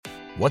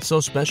What's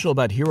so special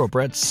about Hero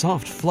Bread's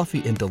soft,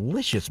 fluffy, and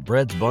delicious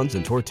breads, buns,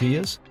 and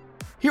tortillas?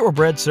 Hero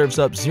Bread serves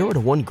up 0 to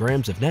 1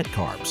 grams of net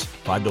carbs,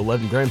 5 to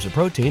 11 grams of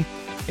protein,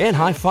 and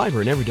high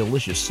fiber in every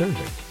delicious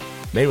serving.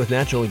 Made with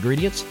natural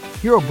ingredients,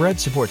 Hero Bread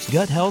supports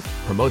gut health,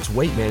 promotes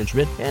weight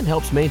management, and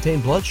helps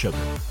maintain blood sugar.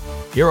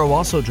 Hero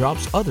also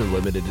drops other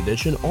limited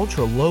edition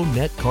ultra-low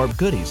net carb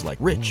goodies like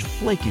rich,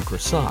 flaky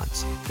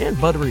croissants and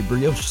buttery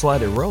brioche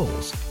slider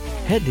rolls.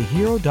 Head to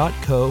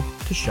hero.co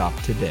to shop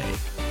today.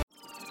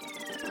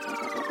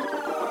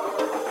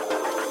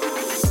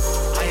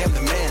 I am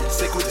the man,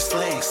 sick with the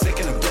slang, sick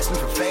and I'm destined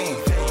for fame.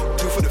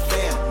 Do for the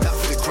fam, not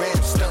for the gram,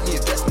 stunt me,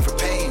 destined for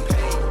pain.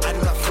 I do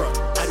not front,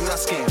 I do not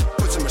scam,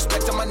 put some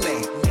respect on my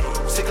name.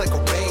 Sick like a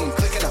rain,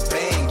 click and I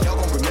bang, y'all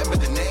gon' remember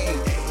the name.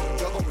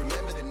 Y'all gon'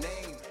 remember the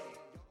name.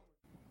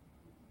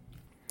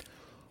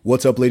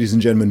 What's up, ladies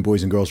and gentlemen,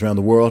 boys and girls around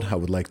the world? I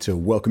would like to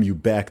welcome you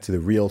back to the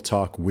Real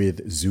Talk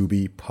with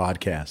Zuby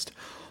podcast.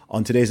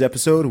 On today's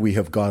episode, we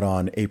have got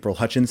on April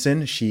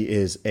Hutchinson. She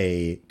is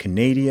a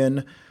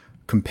Canadian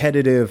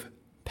competitive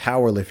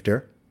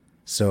powerlifter.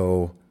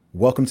 So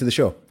welcome to the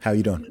show. How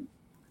you doing?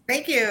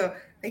 Thank you.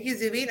 Thank you,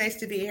 Zuby. Nice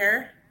to be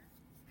here.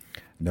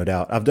 No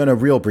doubt. I've done a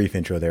real brief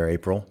intro there,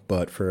 April,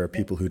 but for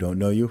people who don't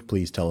know you,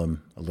 please tell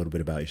them a little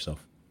bit about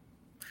yourself.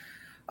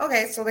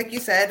 Okay, so like you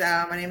said,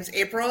 my name is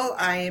April.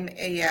 I'm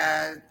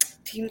a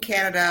Team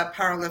Canada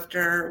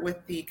powerlifter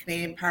with the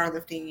Canadian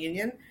Powerlifting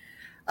Union.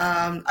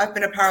 I've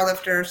been a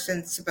powerlifter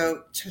since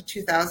about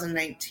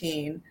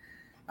 2019.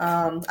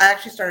 I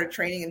actually started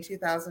training in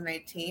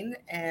 2019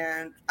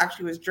 and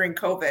actually was during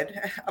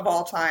COVID of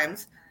all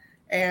times.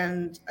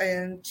 And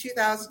in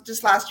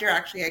just last year,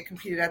 actually, I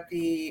competed at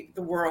the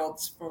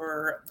Worlds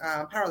for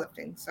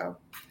powerlifting. So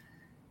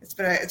it's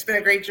been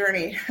a great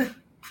journey.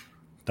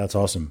 That's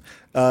awesome.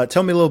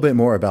 Tell me a little bit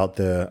more about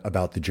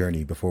the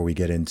journey before we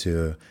get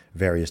into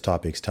various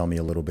topics. Tell me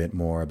a little bit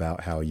more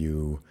about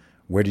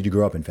where did you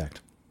grow up, in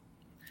fact?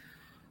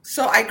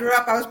 So I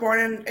was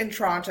born in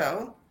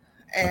Toronto,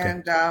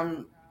 and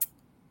okay.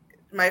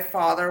 My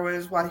father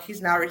was,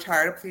 he's now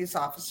retired, a police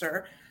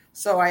officer.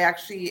 So I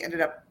actually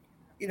ended up,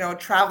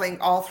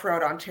 traveling all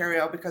throughout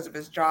Ontario because of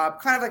his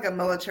job, kind of like a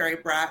military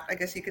brat, I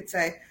guess you could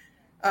say.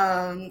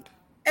 And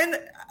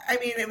I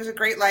mean, it was a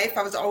great life.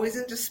 I was always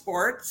into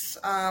sports.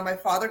 My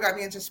father got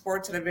me into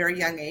sports at a very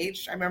young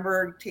age. I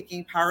remember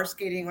taking power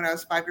skating when I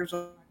was 5 years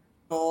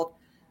old.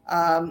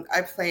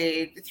 I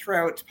played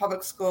throughout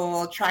public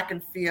school, track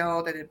and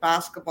field. I did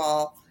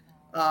basketball.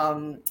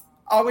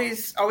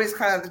 Always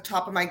kind of the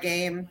top of my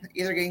game,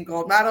 either getting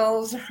gold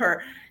medals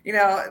or,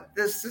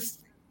 this is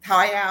how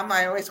I am.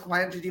 I always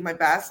wanted to do my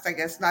best. I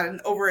guess not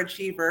an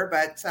overachiever,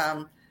 but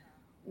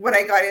when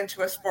I got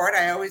into a sport,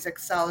 I always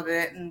excelled at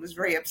it and was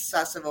very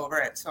obsessive over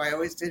it. So I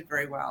always did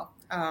very well.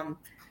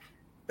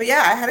 But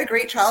yeah, I had a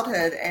great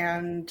childhood,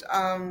 and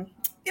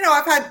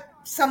I've had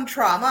some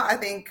trauma. I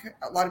think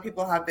a lot of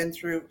people have been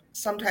through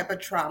some type of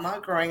trauma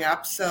growing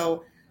up.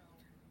 So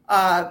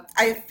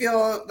I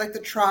feel like the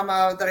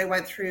trauma that I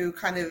went through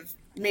kind of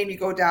made me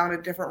go down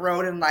a different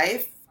road in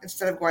life.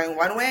 Instead of going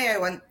one way, I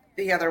went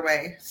the other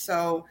way.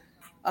 So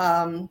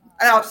and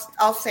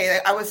I'll say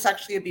that I was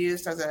sexually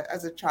abused as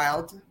a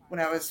child when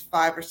I was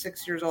 5 or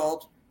 6 years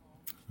old.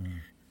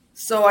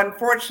 So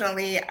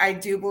unfortunately, I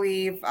do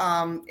believe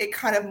it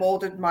kind of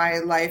molded my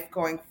life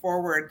going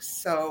forward.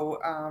 So,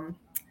 I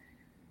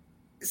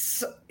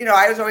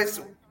was always,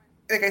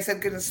 like I said,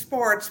 good at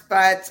sports,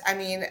 but I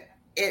mean,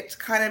 it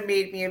kind of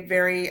made me a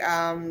very,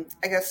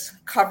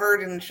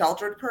 covered and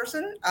sheltered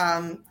person.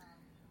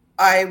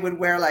 I would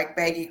wear like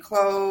baggy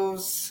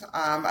clothes.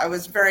 I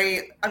was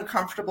very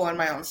uncomfortable in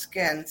my own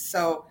skin.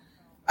 So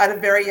at a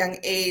very young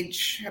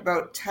age,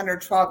 about 10 or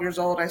 12 years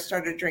old, I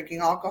started drinking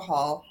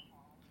alcohol.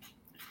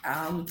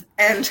 And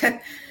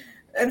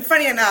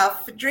funny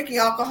enough, drinking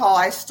alcohol,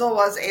 I still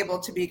was able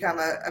to become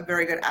a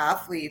very good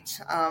athlete.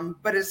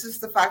 But it's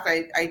just the fact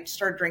that I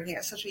started drinking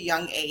at such a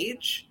young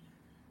age.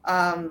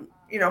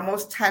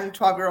 Most 10,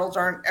 12-year-olds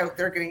aren't out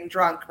there getting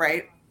drunk,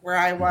 right? Where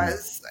I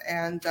was.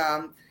 And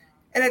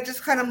it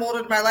just kind of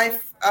molded my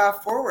life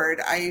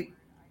forward. I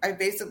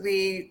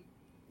basically,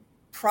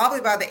 probably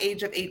by the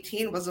age of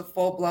 18, was a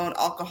full-blown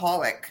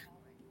alcoholic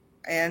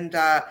and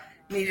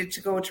needed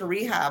to go to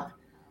rehab.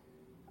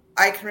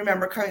 I can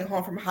remember coming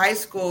home from high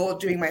school,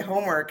 doing my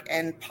homework,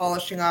 and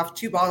polishing off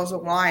 2 bottles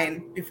of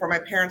wine before my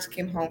parents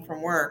came home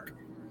from work.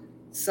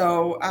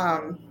 So,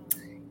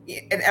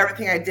 and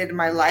everything I did in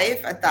my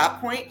life at that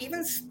point,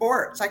 even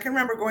sports, I can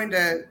remember going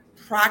to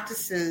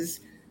practices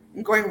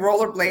and going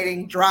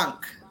rollerblading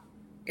drunk.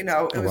 It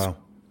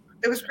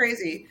was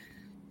crazy.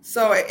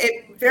 So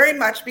it very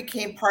much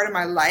became part of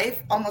my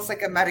life, almost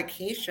like a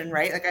medication,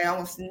 right? Like I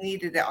almost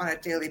needed it on a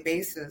daily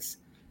basis.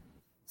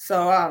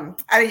 So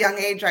at a young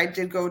age, I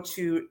did go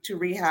to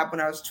rehab when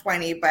I was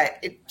 20, but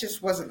it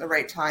just wasn't the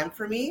right time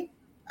for me.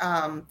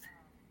 What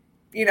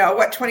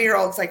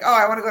 20-year-old's like, oh,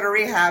 I want to go to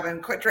rehab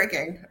and quit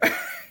drinking,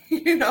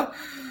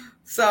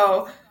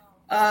 So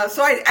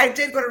I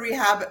did go to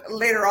rehab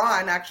later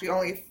on, actually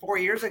only 4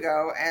 years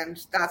ago.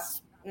 And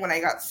that's when I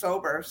got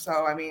sober.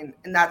 So, I mean,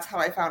 and that's how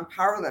I found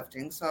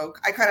powerlifting. So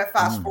I kind of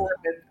fast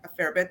forwarded a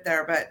fair bit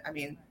there, but I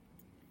mean,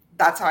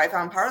 that's how I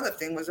found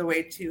powerlifting, was a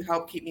way to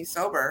help keep me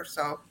sober.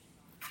 So,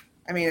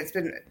 I mean,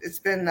 it's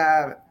been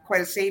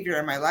quite a savior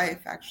in my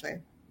life, actually.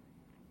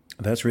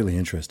 That's really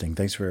interesting.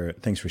 Thanks for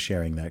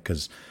sharing that,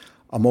 because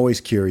I'm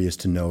always curious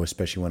to know,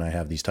 especially when I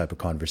have these type of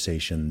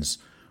conversations,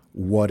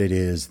 what it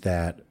is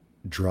that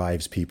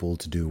drives people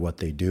to do what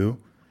they do.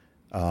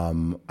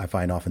 I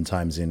find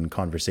oftentimes in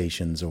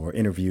conversations or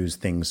interviews,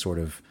 things sort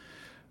of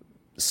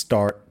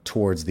start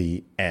towards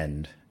the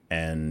end,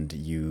 and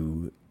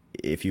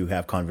if you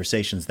have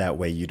conversations that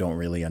way, you don't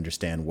really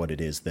understand what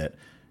it is that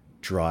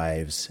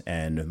drives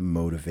and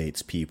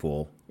motivates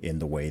people in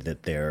the way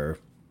that they're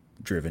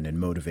driven and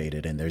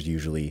motivated. And there's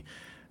usually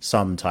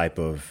some type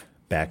of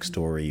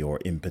backstory or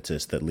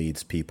impetus that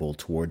leads people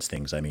towards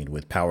things. I mean,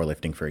 with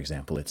powerlifting, for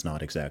example, it's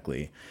not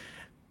exactly,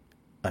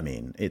 I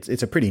mean,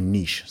 it's a pretty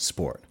niche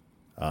sport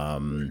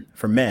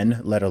for men,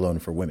 let alone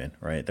for women,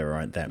 right? There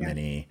aren't that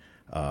many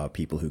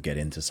people who get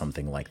into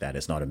something like that.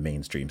 It's not a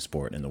mainstream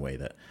sport in the way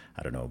that,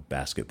 I don't know,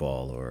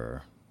 basketball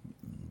or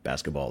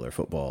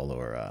football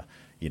or,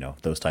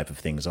 those type of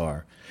things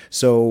are.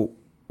 So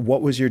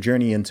what was your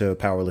journey into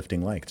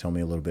powerlifting like? Tell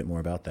me a little bit more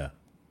about that.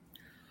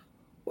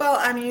 Well,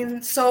 I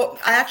mean, so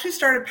I actually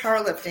started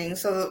powerlifting.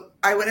 So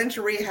I went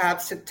into rehab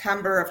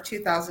September of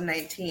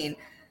 2019.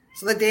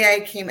 So the day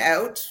I came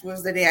out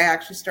was the day I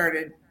actually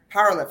started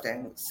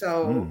powerlifting.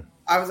 So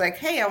I was like,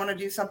 hey, I want to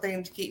do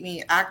something to keep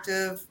me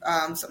active,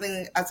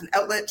 something as an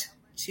outlet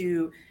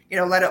to,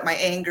 let out my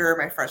anger,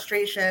 my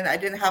frustration. I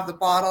didn't have the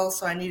bottle,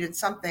 so I needed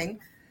something.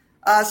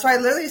 So I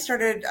literally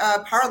started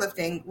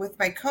powerlifting with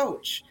my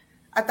coach.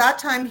 At that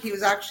time, he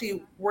was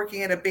actually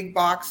working at a big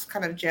box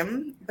kind of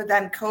gym, but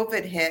then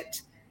COVID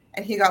hit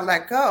and he got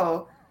let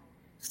go.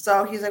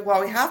 So he's like,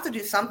 well, we have to do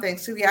something.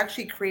 So he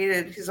actually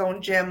created his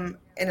own gym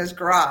in his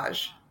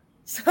garage.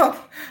 So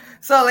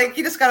like,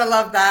 you just got to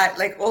love that,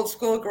 like old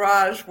school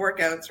garage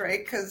workouts,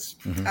 right? Because,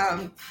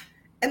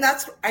 and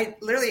that's, I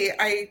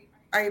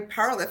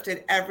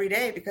powerlifted every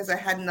day because I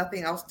had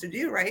nothing else to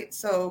do, right?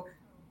 So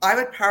I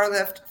would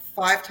powerlift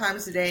 5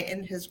 times a day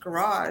in his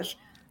garage.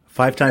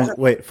 5 times?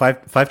 Wait,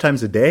 five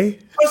times a day?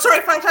 Oh,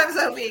 sorry, 5 times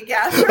a week.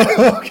 Yeah.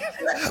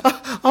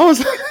 I was.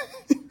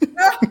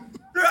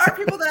 There are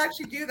people that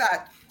actually do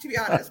that, to be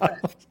honest. But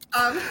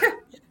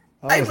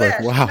I was like,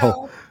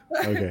 wow.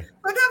 Okay.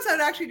 Sometimes I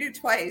would actually do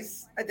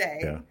twice a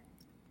day. Yeah.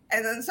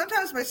 And then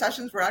sometimes my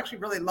sessions were actually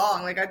really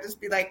long. Like I'd just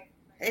be like,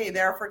 hey,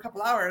 there for a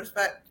couple hours.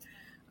 But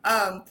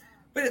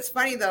it's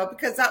funny though,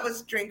 because that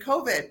was during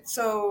COVID.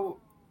 So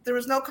there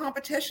was no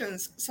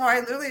competitions. So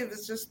I literally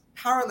was just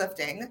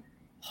powerlifting,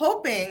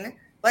 hoping,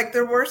 like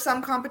there were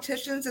some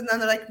competitions, and then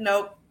they're like,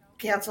 nope,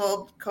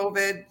 canceled,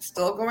 COVID,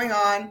 still going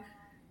on.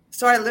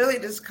 So I literally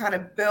just kind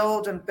of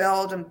build and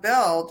build and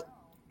build.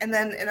 And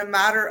then in a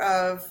matter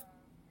of,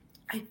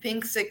 I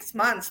think 6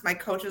 months, my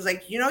coach was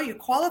like, you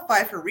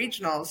qualify for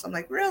regionals. I'm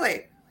like, really?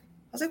 I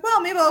was like, well,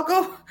 maybe I'll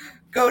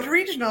go to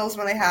regionals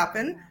when they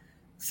happen.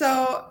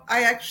 So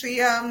I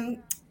actually,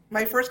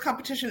 my first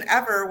competition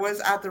ever was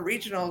at the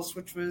regionals,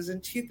 which was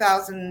in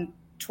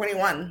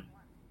 2021.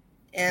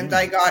 And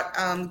I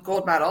got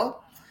gold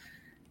medal.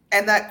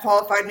 And that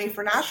qualified me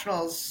for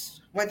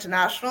nationals. Went to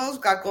nationals,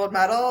 got gold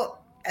medal.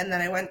 And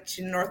then I went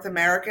to North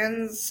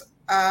Americans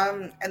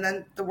and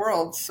then the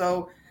world.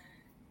 So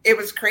it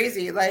was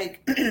crazy.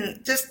 Like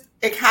just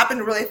it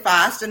happened really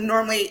fast. And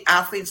normally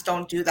athletes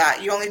don't do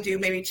that. You only do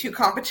maybe 2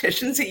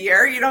 competitions a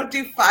year. You don't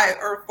do 5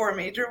 or 4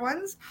 major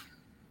ones.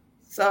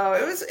 So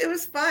it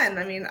was fun.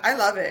 I mean, I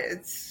love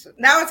it.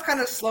 Now it's kind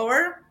of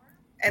slower,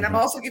 and I'm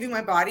also giving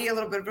my body a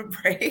little bit of a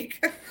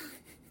break.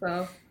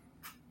 So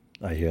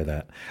I hear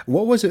that.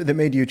 What was it that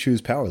made you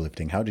choose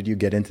powerlifting? How did you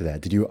get into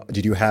that? Did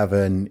you have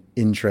an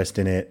interest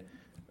in it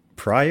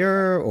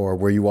prior, or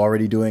were you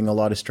already doing a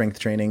lot of strength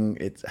training?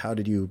 How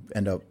did you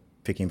end up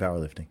picking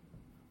powerlifting?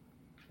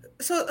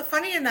 So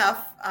funny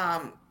enough,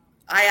 I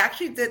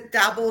actually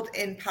dabbled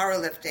in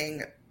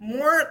powerlifting,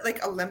 more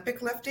like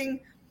Olympic lifting,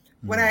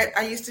 when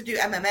I used to do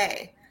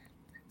MMA.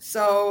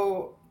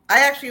 So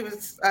I actually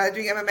was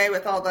doing MMA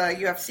with all the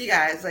UFC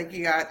guys. Like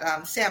you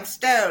got Sam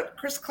Stout,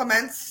 Chris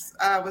Clements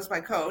was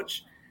my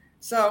coach.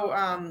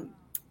 So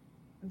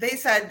they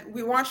said,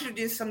 we want you to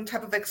do some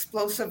type of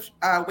explosive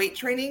weight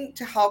training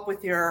to help with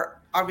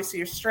obviously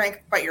your strength,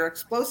 but your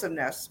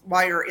explosiveness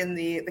while you're in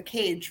the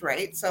cage,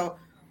 right? So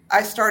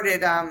I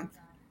started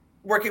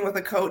working with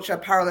a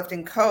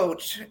powerlifting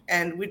coach,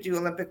 and we do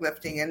Olympic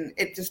lifting. And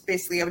it just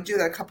basically, I would do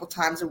that a couple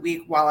times a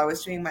week while I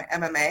was doing my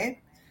MMA.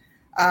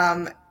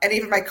 And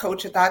even my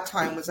coach at that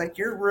time was like,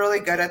 you're really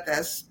good at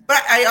this.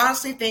 But I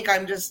honestly think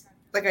I'm just,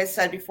 like I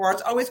said before,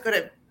 it's always good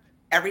at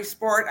every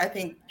sport. I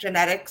think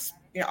genetics,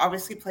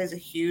 obviously plays a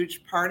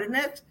huge part in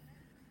it.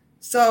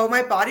 So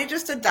my body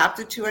just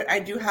adapted to it.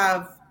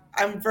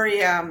 I'm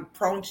very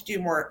prone to do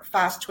more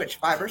fast twitch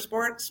fiber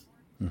sports.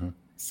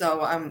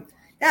 So,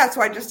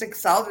 so I just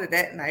excelled at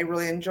it and I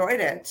really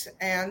enjoyed it.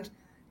 And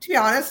to be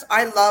honest,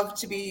 I love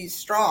to be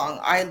strong.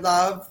 I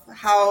love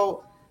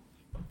how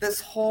this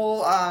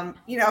whole,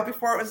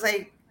 before it was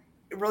like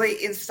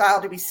really in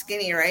style to be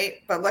skinny,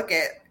 right? But look,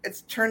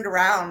 it's turned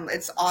around.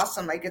 It's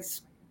awesome. Like,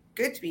 it's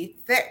good to be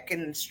thick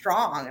and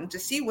strong, and to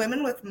see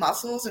women with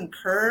muscles and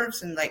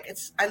curves, and like,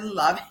 I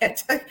love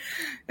it.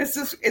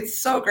 It's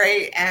so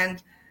great.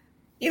 And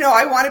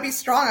I want to be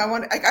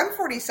strong. I'm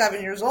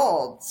 47 years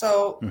old,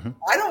 so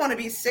I don't want to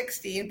be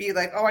 60 and be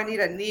like, oh, I need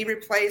a knee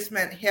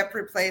replacement, hip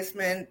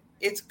replacement.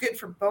 It's good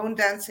for bone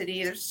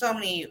density. There's so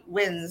many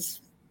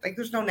wins. Like,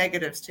 there's no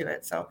negatives to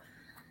it. So,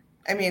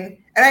 I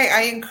mean, and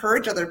I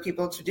encourage other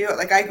people to do it.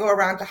 Like, I go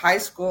around to high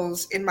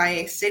schools in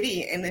my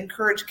city and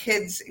encourage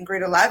kids in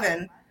grade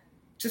 11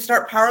 to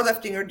start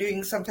powerlifting or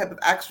doing some type of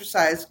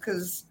exercise.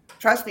 Because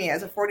trust me,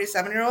 as a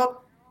 47-year-old,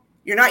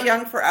 you're not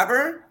young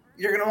forever.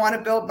 You're going to want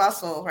to build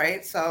muscle,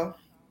 right? So,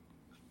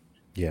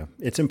 yeah,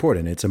 it's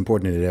important. It's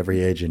important at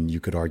every age. And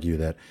you could argue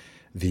that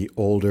the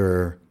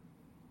older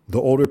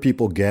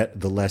people get,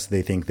 the less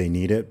they think they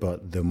need it,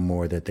 but the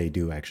more that they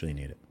do actually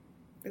need it.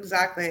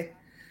 Exactly.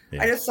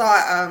 Yeah. I just saw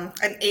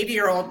an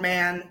 80-year-old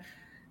man.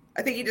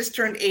 I think he just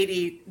turned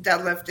 80,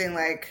 deadlifting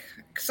like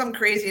some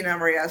crazy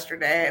number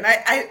yesterday. And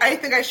I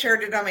think I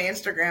shared it on my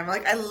Instagram.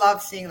 Like, I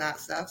love seeing that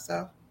stuff.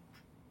 So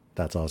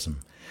that's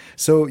awesome.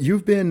 So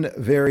you've been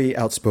very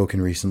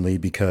outspoken recently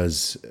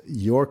because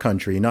your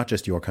country, not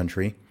just your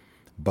country,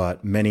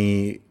 but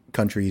many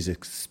countries,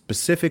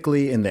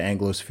 specifically in the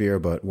Anglosphere,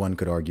 but one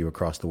could argue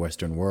across the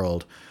Western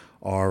world,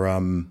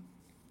 are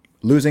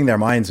losing their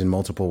minds in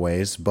multiple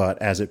ways.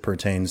 But as it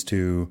pertains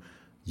to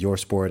your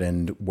sport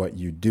and what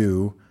you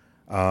do,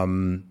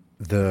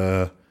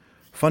 the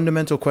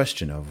fundamental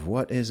question of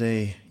what is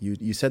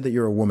you said that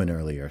you're a woman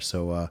earlier.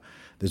 So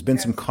there's been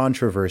some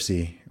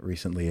controversy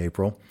recently,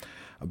 April,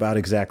 about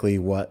exactly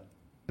what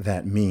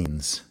that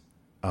means.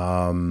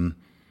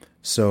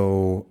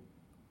 So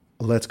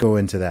let's go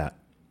into that.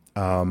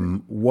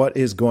 What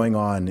is going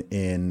on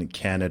in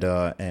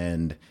Canada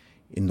and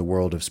in the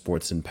world of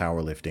sports and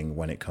powerlifting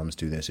when it comes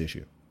to this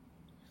issue?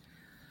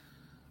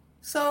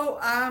 So,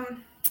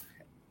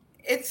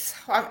 it's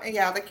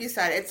like you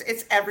said,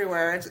 it's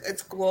everywhere.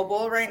 It's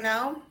global right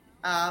now.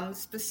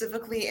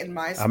 Specifically in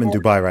my sport. I'm in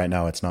Dubai right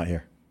now. It's not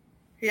here.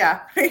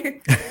 Yeah.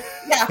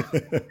 Yeah.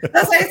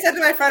 That's why I said to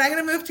my friend, I'm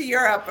going to move to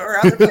Europe or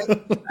other places.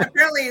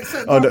 Apparently it's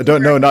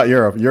not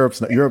Europe.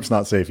 Europe's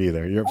not safe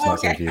either. Europe's not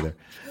safe either.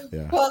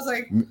 Yeah. Well, I was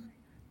like,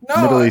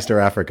 no. Middle East or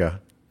Africa.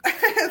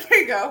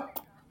 There you go.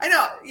 I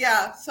know.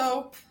 Yeah.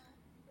 So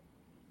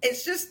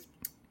it's just,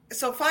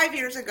 5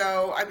 years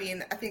ago, I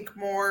mean, I think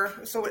more,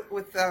 so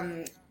with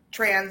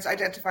trans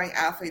identifying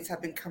athletes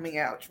have been coming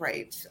out,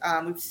 right?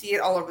 We see it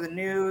all over the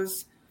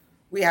news.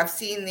 We have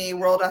seen the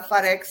World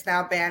Athletics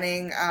now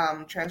banning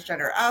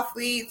transgender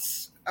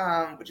athletes,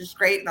 which is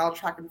great in all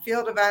track and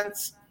field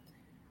events.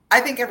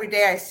 I think every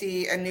day I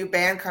see a new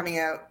ban coming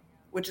out,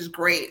 which is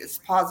great. It's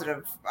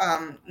positive,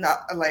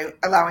 not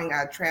allowing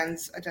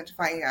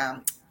trans-identifying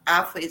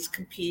athletes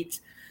compete.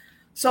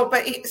 So,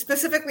 but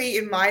specifically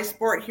in my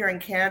sport here in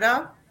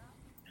Canada,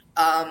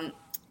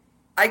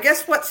 I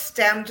guess what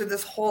stemmed to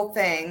this whole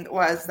thing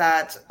was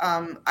that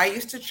I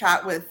used to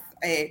chat with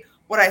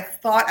what I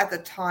thought at the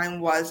time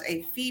was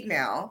a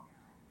female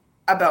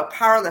about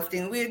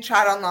powerlifting. We would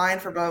chat online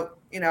for about,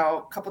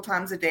 a couple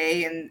times a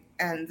day,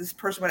 and this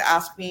person would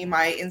ask me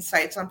my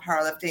insights on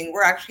powerlifting. We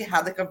actually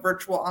had like a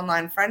virtual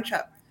online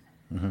friendship.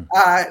 Mm-hmm.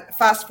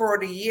 Fast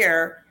forward a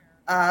year,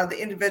 the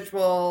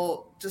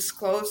individual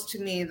disclosed to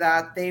me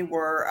that they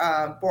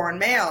were born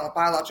male,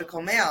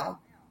 biological male.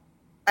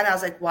 And I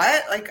was like,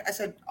 what? Like, I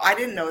said, I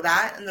didn't know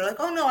that. And they're like,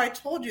 oh, no, I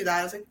told you that.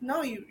 I was like,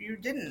 no, you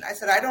didn't. I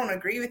said, I don't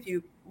agree with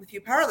you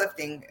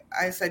powerlifting.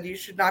 I said, you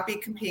should not be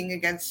competing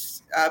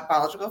against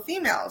biological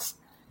females.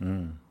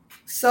 Mm.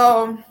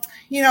 So,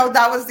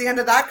 that was the end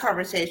of that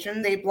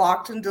conversation. They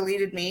blocked and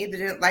deleted me. They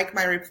didn't like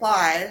my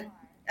reply.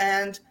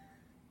 And,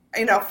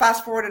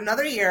 fast forward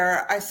another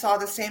year, I saw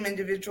the same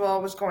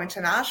individual was going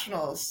to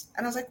nationals.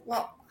 And I was like,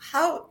 well,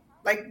 how?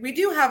 Like, we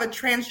do have a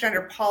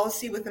transgender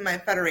policy within my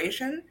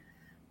federation,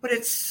 but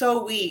it's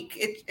so weak.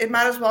 It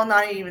might as well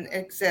not even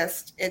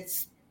exist.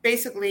 It's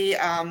basically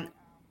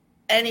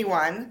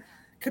anyone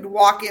could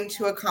walk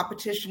into a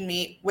competition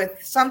meet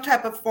with some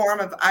type of form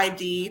of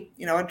ID,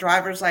 a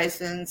driver's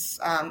license,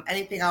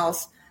 anything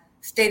else,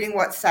 stating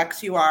what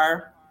sex you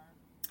are,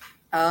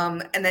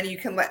 and then you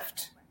can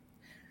lift.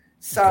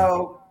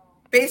 So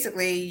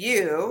basically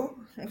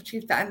what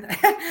you've done,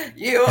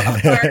 you,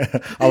 of course.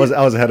 I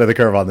was ahead of the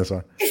curve on this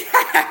one.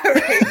 Yeah,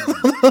 right.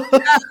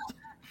 Yeah.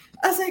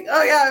 I was like,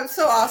 oh yeah,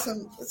 so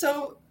awesome.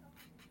 So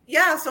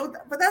yeah,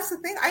 but that's the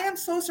thing. I am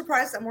so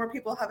surprised that more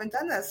people haven't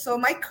done this. So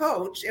my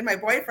coach and my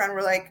boyfriend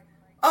were like,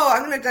 oh,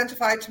 I'm going to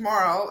identify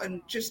tomorrow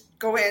and just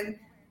go in.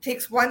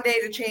 Takes one day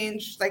to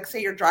change, like,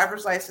 say, your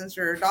driver's license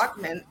or your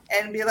document,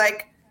 and be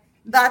like,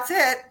 that's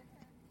it.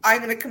 I'm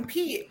going to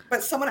compete.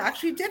 But someone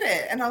actually did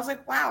it. And I was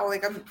like, wow,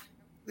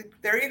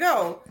 there you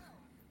go.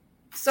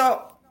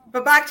 So,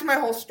 but back to my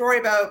whole story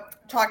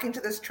about talking to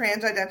this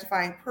trans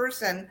identifying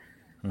person.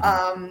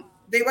 Mm-hmm.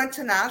 They went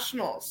to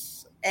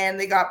nationals and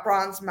they got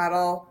bronze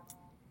medal.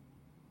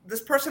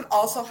 this person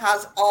also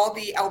has all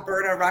the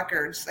Alberta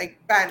records, like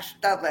bench,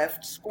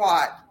 deadlift,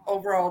 squat,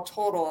 overall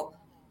total,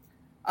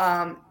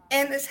 and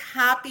is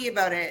happy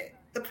about it.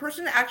 The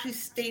person actually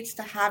states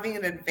to having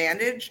an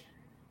advantage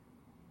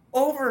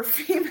over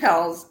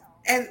females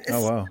and is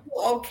Oh, wow.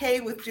 still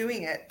okay with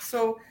doing it.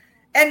 So,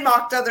 and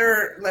mocked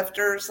other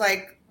lifters.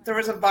 Like there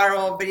was a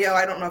viral video,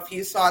 I don't know if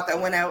you saw it, that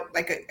went out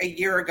like a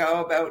year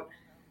ago about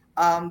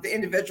the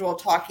individual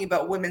talking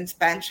about women's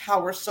bench,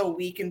 how we're so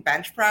weak in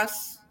bench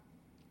press.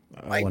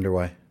 I wonder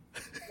why.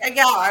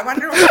 Yeah, I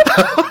wonder.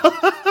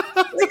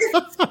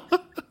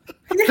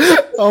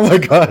 Oh my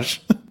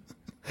gosh.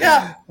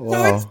 Yeah. Wow.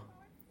 So it's,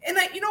 and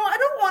I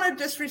don't want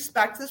to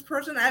disrespect this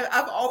person.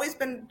 I've always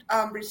been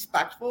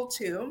respectful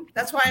too.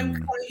 That's why I'm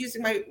kind of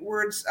using my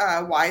words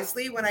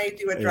wisely when I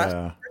do address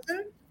the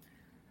person.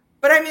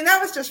 But I mean,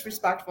 that was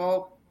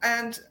disrespectful.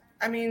 And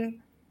I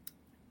mean,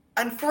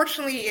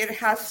 unfortunately, it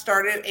has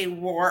started a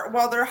war.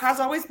 Well, there has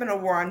always been a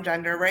war on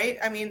gender, right?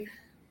 I mean,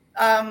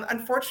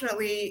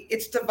 unfortunately,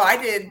 it's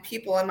divided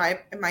people in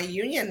my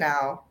union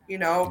now.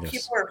 Yes.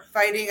 People are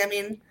fighting. I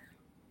mean,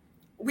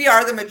 we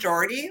are the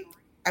majority.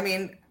 I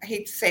mean, I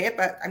hate to say it,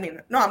 but I mean,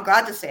 no, I'm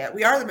glad to say it.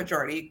 We are the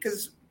majority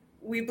because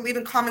we believe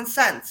in common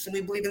sense and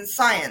we believe in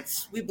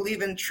science. We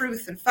believe in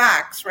truth and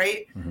facts,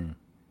 right? Mm-hmm.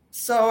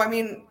 So, I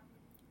mean,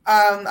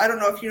 I don't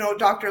know if you know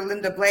Dr.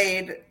 Linda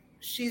Blade.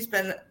 She's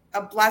been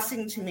a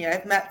blessing to me.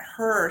 I've met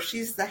her.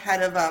 She's the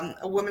head of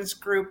a women's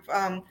group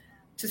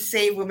to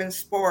save women's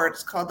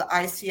sports called the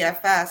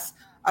ICFS.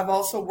 I've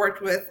also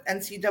worked with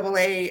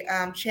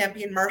NCAA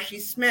champion Marcy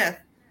Smith.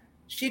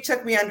 She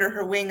took me under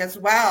her wing as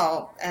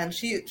well, and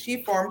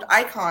she formed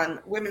Icon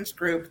Women's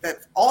Group that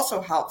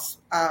also helps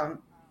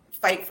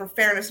fight for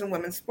fairness in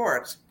women's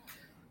sports.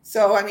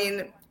 So, I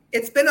mean,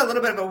 it's been a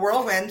little bit of a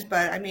whirlwind,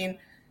 but I mean,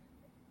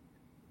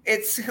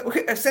 it's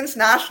since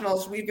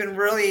nationals, we've been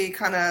really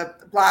kind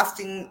of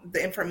blasting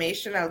the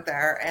information out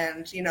there,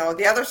 and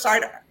the other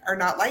side are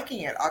not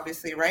liking it,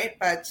 obviously, right?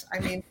 But I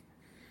mean,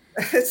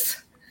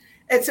 it's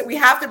we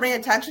have to bring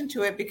attention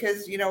to it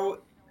because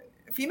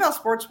female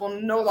sports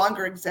will no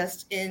longer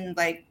exist in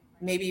like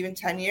maybe even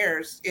 10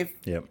 years if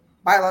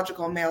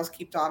biological males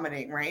keep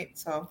dominating, right?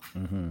 So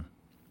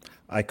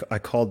I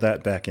called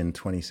that back in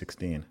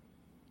 2016.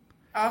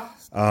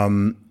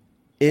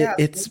 Yeah.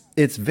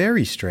 It's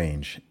very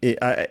strange.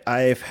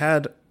 I've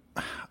had,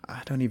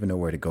 I don't even know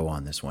where to go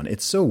on this one.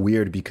 It's so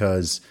weird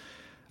because,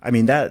 I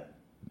mean, that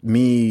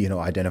me,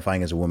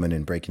 identifying as a woman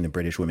and breaking the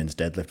British women's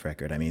deadlift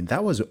record, I mean,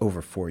 that was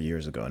over 4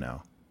 years ago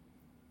now.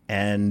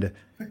 And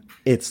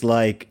it's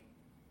like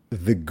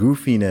the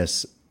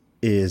goofiness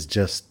is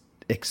just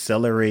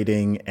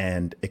accelerating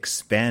and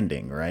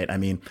expanding, right? I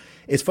mean,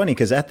 it's funny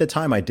because at the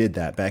time I did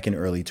that back in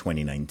early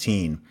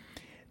 2019,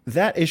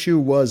 that issue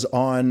was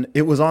on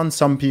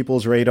some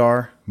people's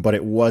radar, but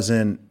it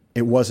wasn't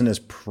as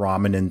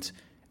prominent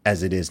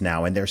as it is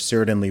now. And there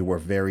certainly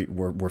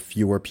were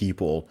fewer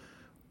people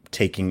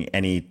taking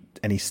any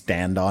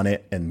stand on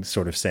it and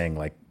sort of saying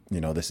like,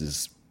 this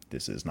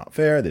is not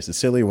fair, this is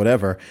silly,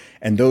 whatever.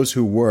 And those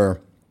who were,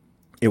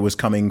 it was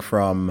coming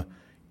from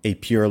a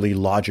purely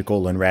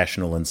logical and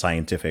rational and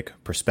scientific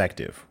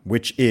perspective,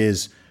 which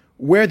is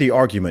where the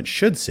argument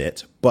should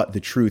sit. But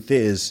the truth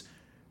is,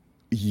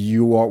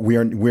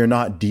 we're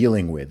not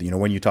dealing with,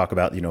 when you talk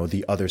about,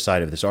 the other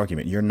side of this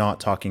argument, you're not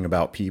talking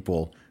about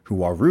people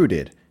who are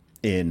rooted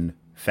in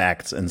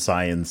facts and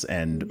science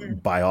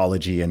and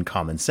biology and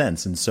common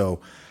sense. And so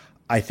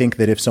I think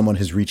that if someone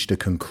has reached a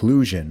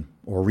conclusion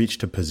or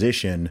reached a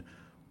position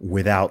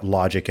without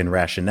logic and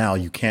rationale,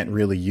 you can't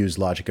really use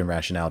logic and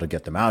rationale to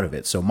get them out of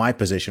it. So my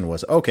position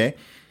was, okay,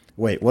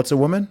 wait, what's a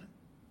woman?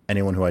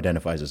 Anyone who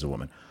identifies as a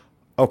woman.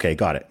 Okay,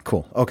 got it.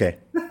 Cool. Okay,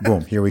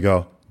 boom, here we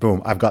go.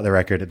 Boom, I've got the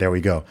record. There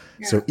we go.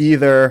 Yeah. So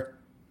either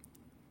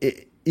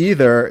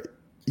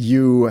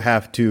you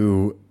have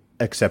to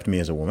accept me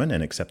as a woman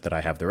and accept that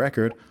I have the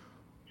record,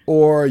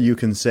 or you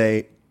can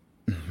say,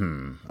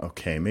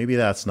 okay, maybe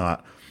that's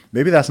not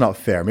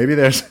fair. Maybe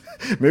there's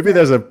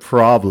a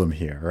problem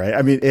here, right?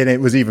 I mean, and it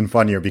was even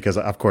funnier because,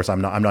 of course,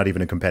 I'm not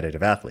even a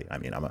competitive athlete. I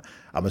mean,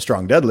 I'm a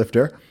strong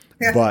deadlifter,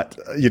 but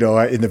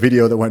in the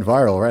video that went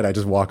viral, right, I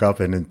just walk up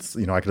and it's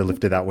I could have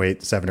lifted that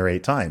weight 7 or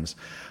 8 times.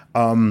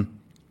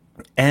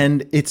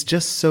 And it's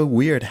just so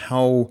weird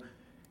how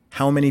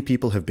many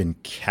people have been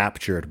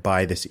captured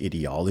by this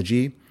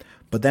ideology.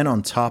 But then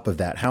on top of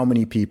that, how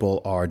many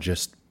people are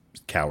just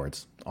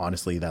cowards?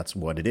 Honestly, that's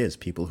what it is.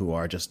 People who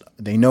are just,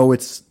 they know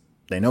it's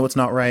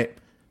not right.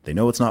 They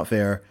know it's not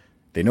fair.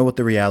 They know what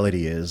the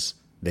reality is.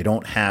 They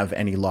don't have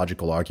any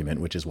logical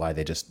argument, which is why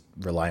they just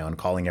rely on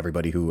calling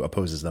everybody who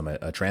opposes them a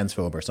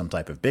transphobe or some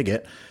type of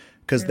bigot,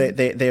 because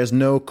there's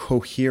no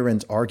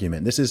coherent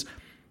argument.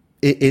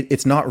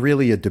 It's not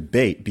really a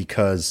debate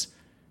because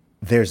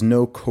there's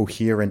no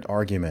coherent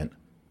argument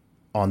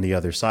on the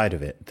other side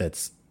of it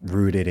that's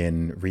rooted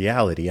in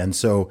reality. And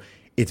so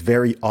it's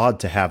very odd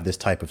to have this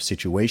type of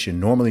situation.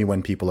 Normally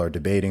when people are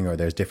debating or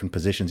there's different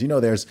positions,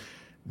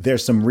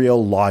 there's some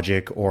real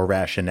logic or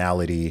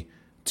rationality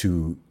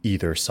to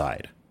either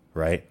side,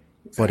 right?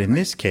 Exactly. But in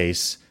this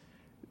case,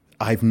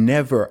 I've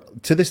never,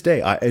 to this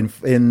day,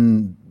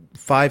 in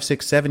 5,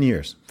 6, 7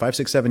 years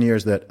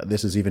that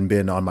this has even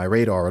been on my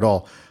radar at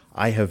all,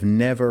 I have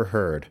never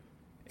heard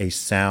a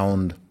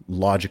sound,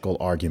 logical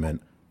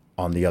argument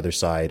on the other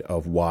side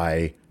of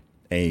why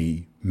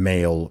a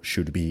male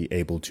should be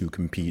able to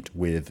compete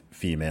with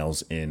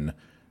females in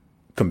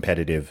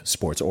competitive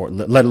sports, or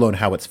let alone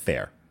how it's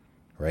fair,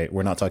 right?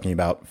 We're not talking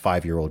about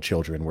 5-year-old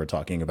children. We're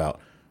talking about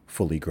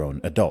fully grown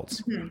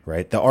adults,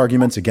 right? The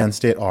arguments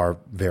against it are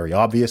very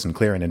obvious and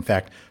clear, and in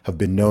fact have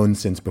been known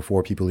since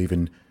before people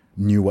even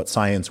knew what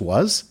science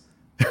was.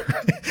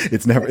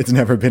 It's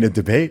never been a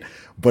debate,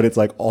 but it's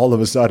like all of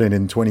a sudden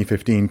in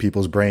 2015,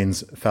 people's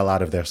brains fell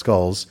out of their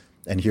skulls,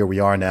 and here we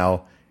are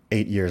now,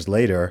 8 years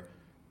later,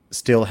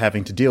 still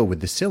having to deal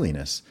with the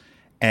silliness.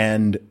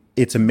 And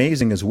it's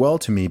amazing as well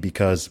to me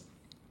because,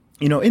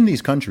 you know, in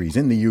these countries,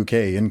 in the UK,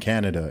 in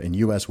Canada, in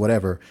US,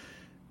 whatever,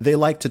 they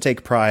like to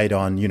take pride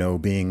on, you know,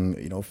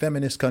 being, you know,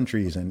 feminist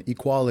countries and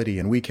equality,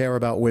 and we care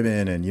about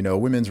women and, you know,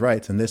 women's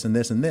rights and this and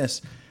this and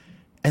this.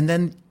 And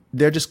then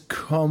they're just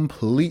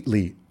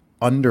completely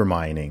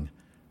undermining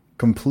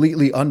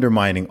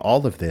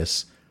all of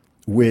this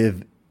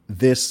with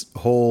this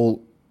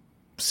whole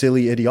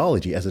silly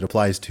ideology as it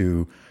applies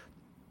to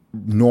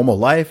normal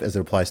life, as it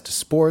applies to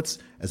sports,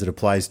 as it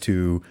applies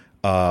to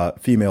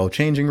female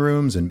changing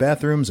rooms and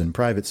bathrooms and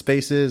private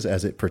spaces,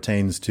 as it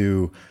pertains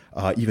to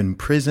even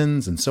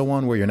prisons and so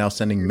on, where you're now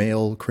sending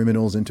male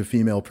criminals into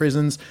female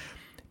prisons.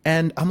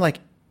 And I'm like,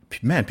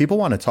 man, people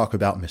want to talk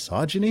about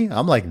misogyny?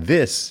 I'm like,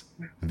 this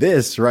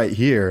right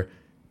here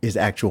is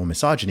actual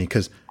misogyny,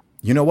 because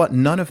you know what?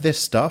 None of this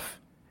stuff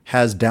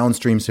has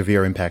downstream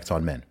severe impacts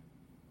on men.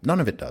 None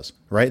of it does,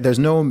 right? There's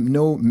no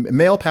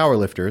male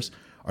powerlifters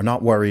are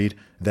not worried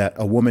that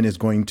a woman is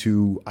going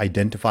to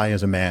identify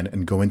as a man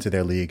and go into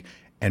their league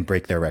and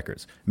break their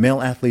records.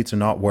 Male athletes are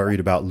not worried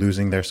about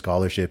losing their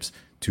scholarships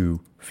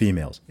to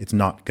females. It's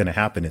not going to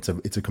happen. It's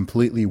a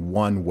completely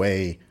one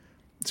way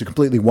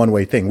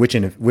thing, which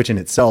in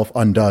itself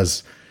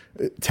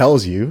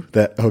tells you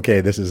that, okay,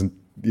 this isn't,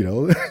 you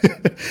know,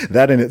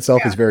 that in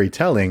itself is very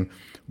telling.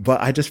 But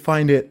I just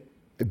find it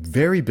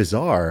very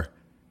bizarre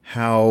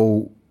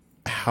how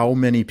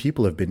many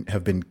people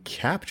have been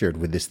captured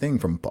with this thing,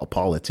 from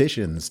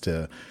politicians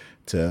to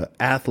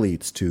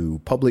athletes to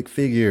public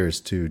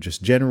figures to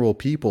just general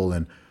people.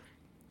 And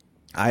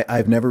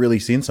I've never really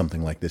seen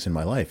something like this in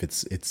my life.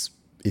 It's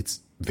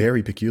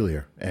very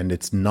peculiar, and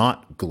it's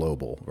not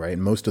global, right?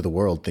 And most of the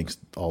world thinks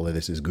all of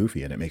this is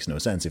goofy, and it makes no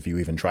sense if you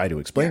even try to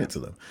explain it to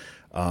them.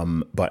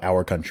 But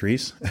our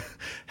countries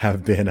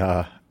have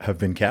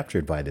been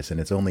captured by this, and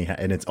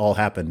it's all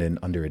happened in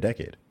under a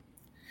decade.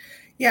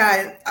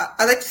 Yeah,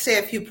 I'd like to say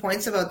a few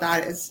points about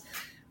that. Is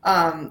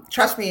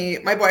trust me,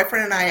 my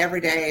boyfriend and I every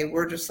day,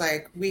 we're just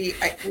like, we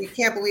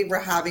can't believe we're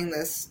having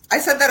this. I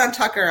said that on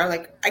Tucker. I'm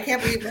like, I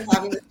can't believe we're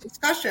having this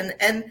discussion.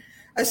 And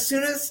as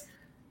soon as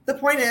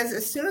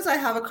I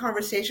have a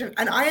conversation,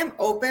 and I am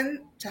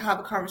open to have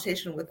a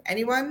conversation with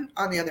anyone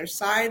on the other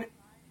side,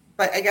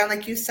 but again,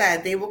 like you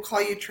said, they will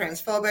call you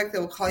transphobic, they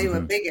will call you a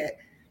bigot.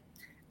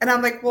 And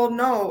I'm like, well,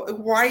 no,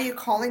 why are you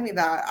calling me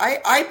that?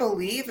 I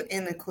believe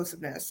in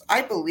inclusiveness.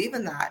 I believe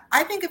in that.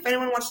 I think if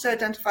anyone wants to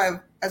identify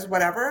as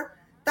whatever,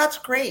 that's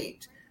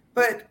great.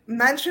 But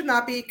men should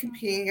not be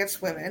competing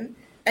against women.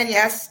 And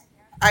yes,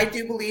 I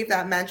do believe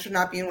that men should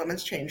not be in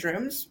women's change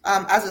rooms.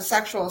 As a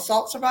sexual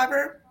assault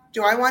survivor,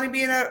 do I want to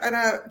be in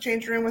a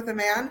change room with a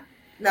man?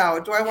 No.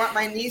 Do I want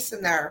my niece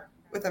in there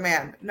with a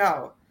man?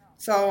 No.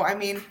 So, I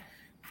mean,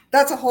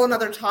 that's a whole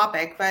nother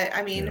topic. But,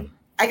 I mean,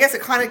 I guess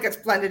it kind of gets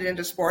blended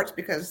into sports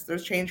because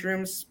there's change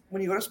rooms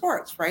when you go to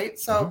sports, right?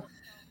 So,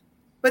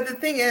 but the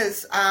thing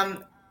is,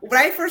 when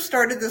I first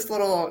started this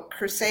little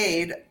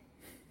crusade,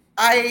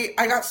 I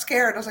got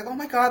scared. I was like, oh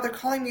my God, they're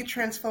calling me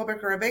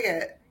transphobic or a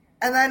bigot.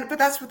 And then, but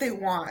that's what they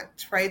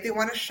want, right? They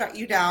want to shut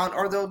you down,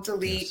 or they'll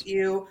delete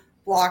you,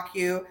 block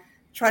you,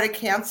 try to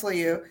cancel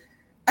you.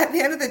 At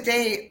the end of the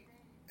day,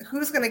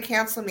 who's going to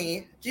cancel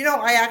me? Do you know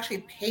I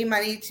actually pay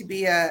money to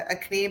be a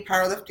Canadian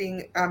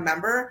powerlifting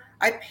member?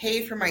 I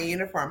pay for my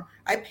uniform.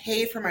 I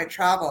pay for my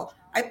travel.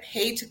 I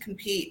pay to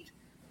compete.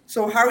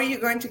 So how are you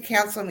going to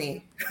cancel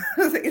me?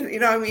 You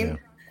know what I mean? Yeah.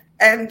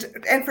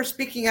 And for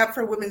speaking up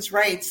for women's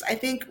rights, I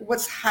think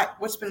what's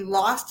been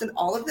lost in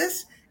all of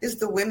this is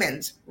the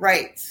women's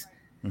rights.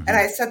 And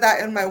I said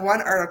that in my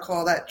one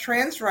article, that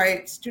trans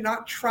rights do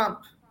not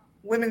trump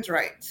women's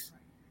rights.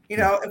 You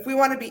know, if we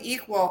want to be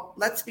equal,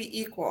 let's be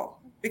equal.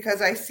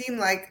 Because I seem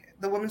like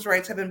the women's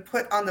rights have been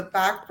put on the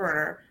back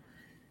burner.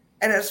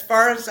 And as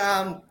far as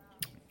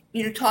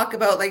you talk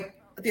about like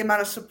the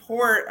amount of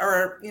support,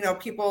 or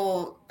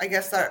people, I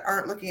guess, that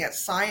aren't looking at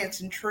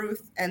science and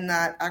truth and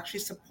that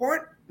actually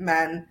support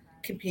men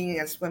competing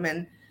against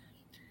women,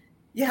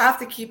 you have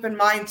to keep in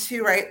mind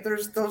too, right?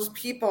 There's those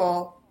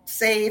people,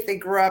 say if they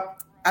grew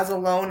up as a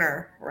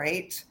loner,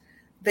 right?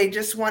 They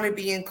just want to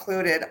be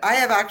included. I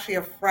have actually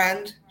a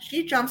friend,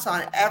 she jumps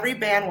on every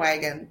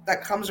bandwagon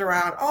that comes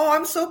around. Oh,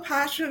 I'm so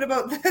passionate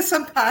about this.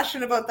 I'm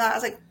passionate about that. I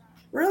was like,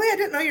 really? I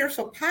didn't know you were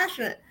so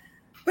passionate.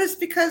 But it's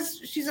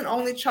because she's an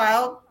only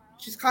child.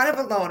 she's kind of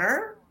a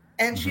loner,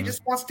 and she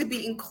just wants to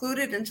be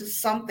included into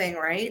something,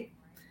 right?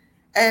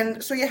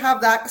 And so you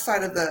have that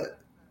side of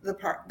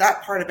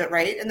that part of it,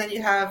 right? And then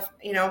you have,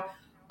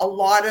 a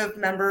lot of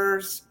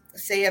members,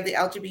 say, of the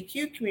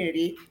LGBTQ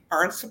community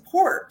are in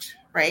support,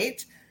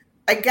 right?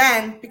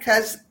 Again,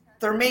 because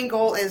their main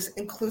goal is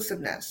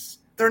inclusiveness.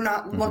 They're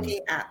not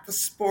looking at the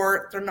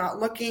sport. They're not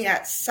looking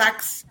at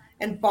sex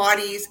and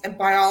bodies and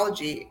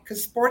biology,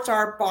 because sports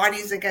are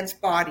bodies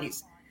against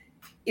bodies.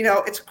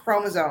 It's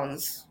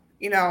chromosomes.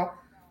 We're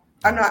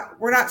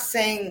not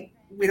saying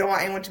we don't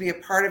want anyone to be a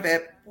part of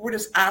it. We're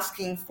just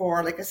asking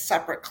for like a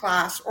separate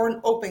class or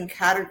an open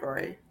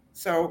category.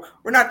 So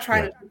we're not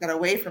trying to take that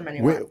away from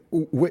anyone.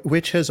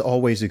 Which has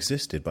always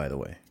existed, by the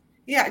way.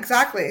 Yeah,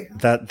 exactly.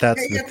 That's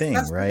the thing,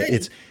 right?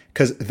 It's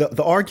because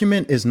the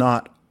argument is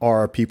not,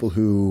 are people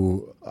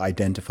who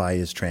identify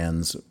as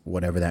trans,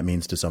 whatever that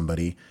means to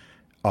somebody,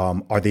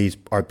 are these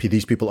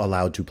people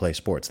allowed to play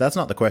sports? That's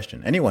not the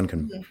question. Anyone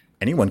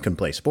can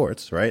play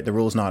sports, right? The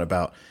rule's not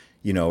about,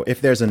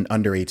 if there's an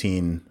under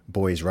 18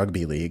 boys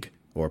rugby league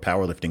or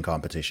powerlifting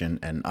competition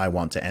and I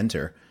want to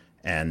enter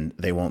and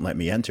they won't let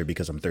me enter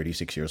because I'm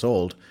 36 years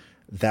old,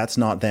 that's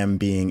not them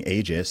being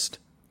ageist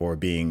or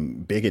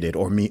being bigoted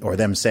or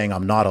them saying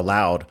I'm not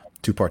allowed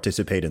to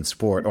participate in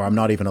sport or I'm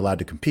not even allowed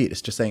to compete.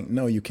 It's just saying,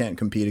 no, you can't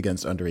compete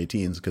against under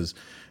 18s because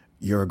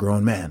you're a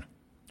grown man,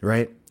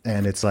 right?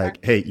 And it's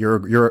like, hey, you're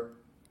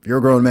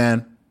a grown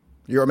man,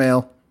 you're a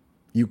male,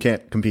 you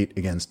can't compete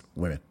against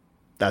women.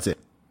 That's it.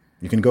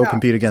 You can go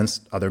compete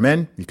against other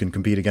men. You can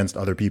compete against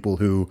other people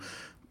who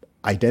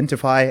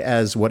identify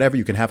as whatever.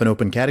 You can have an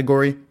open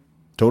category,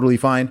 totally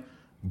fine,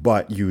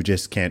 but you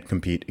just can't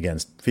compete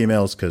against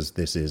females because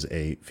this is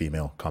a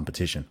female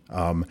competition.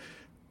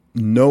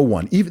 No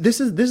one, even this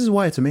is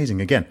why it's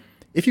amazing. Again,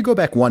 if you go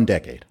back one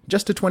decade,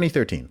 just to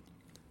 2013,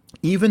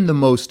 even the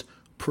most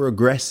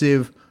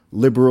progressive,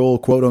 liberal,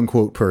 quote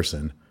unquote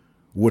person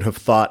would have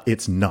thought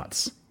it's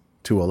nuts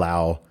to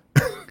allow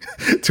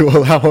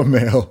a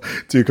male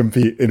to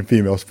compete in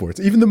female sports.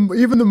 Even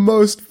the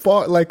most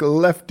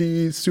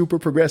lefty, super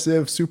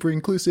progressive, super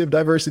inclusive,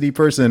 diversity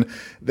person,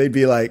 they'd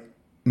be like,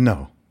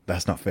 no,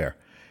 that's not fair.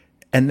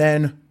 And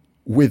then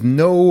with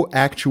no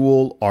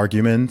actual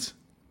argument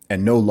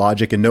and no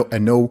logic and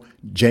no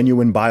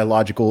genuine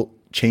biological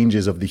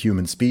changes of the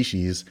human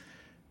species,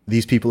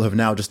 these people have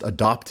now just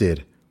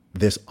adopted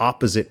this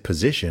opposite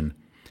position.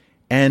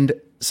 And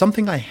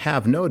something I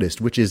have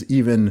noticed, which is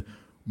even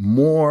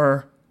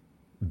more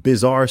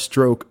bizarre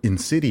stroke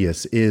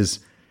insidious, is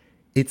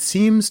it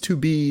seems to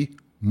be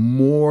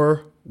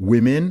more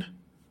women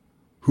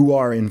who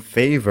are in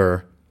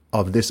favor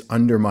of this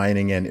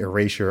undermining and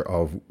erasure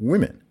of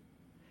women.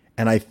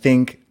 And I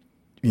think,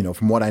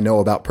 from what I know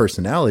about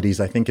personalities,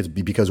 I think it's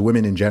because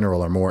women in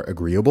general are more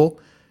agreeable.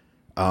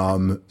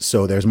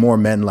 So there's more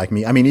men like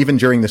me. I mean, even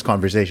during this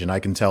conversation, I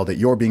can tell that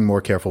you're being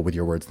more careful with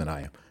your words than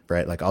I am,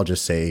 right? Like I'll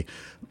just say,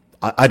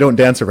 I don't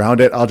dance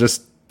around it. I'll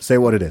just say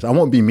what it is. I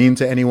won't be mean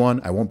to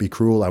anyone. I won't be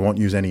cruel. I won't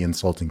use any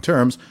insulting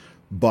terms,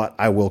 but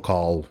I will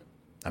call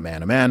a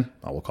man a man.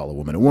 I will call a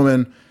woman a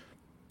woman.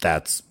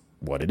 That's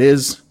what it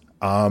is.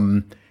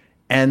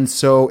 And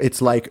so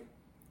it's like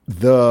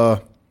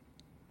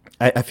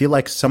I feel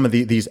like some of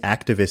these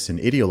activists and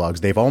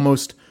ideologues, they've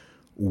almost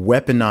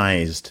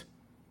weaponized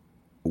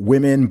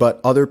women,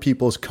 but other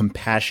people's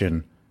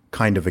compassion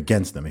kind of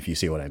against them, if you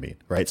see what I mean,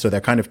 right? So they're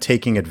kind of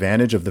taking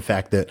advantage of the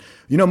fact that,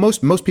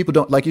 most people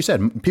don't, like you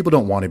said, people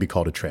don't want to be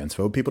called a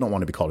transphobe. People don't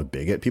want to be called a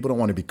bigot. People don't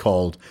want to be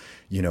called,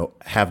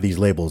 have these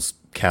labels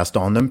cast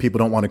on them. People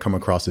don't want to come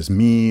across as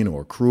mean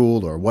or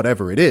cruel or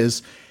whatever it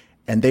is.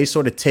 And they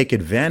sort of take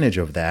advantage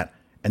of that.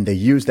 And they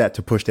use that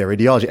to push their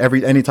ideology.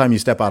 Anytime you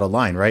step out of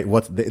line, right?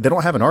 They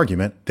don't have an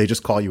argument. They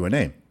just call you a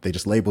name. They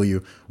just label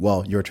you,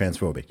 well, you're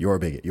transphobic, you're a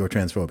bigot, you're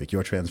transphobic,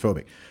 you're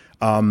transphobic.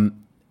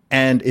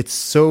 And it's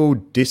so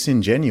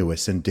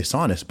disingenuous and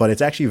dishonest, but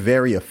it's actually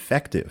very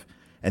effective.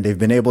 And they've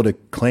been able to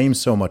claim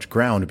so much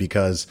ground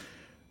because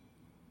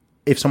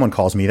if someone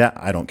calls me that,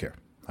 I don't care.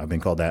 I've been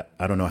called that,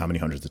 I don't know how many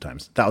hundreds of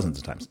times, thousands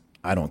of times.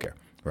 I don't care,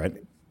 right?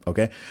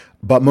 Okay.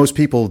 But most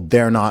people,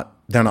 they're not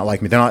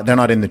like me. They're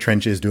not in the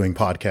trenches doing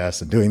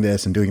podcasts and doing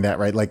this and doing that,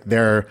 right? Like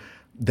they're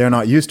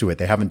not used to it.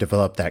 They haven't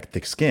developed that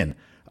thick skin,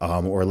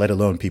 or let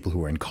alone people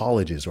who are in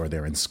colleges or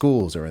they're in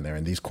schools or they're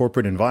in these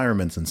corporate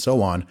environments and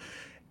so on.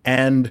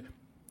 And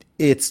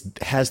it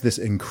has this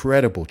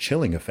incredible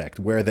chilling effect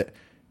where that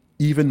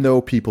even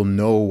though people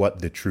know what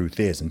the truth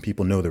is and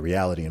people know the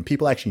reality and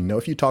people actually know,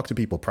 if you talk to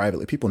people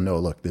privately, people know,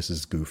 look, this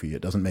is goofy.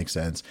 It doesn't make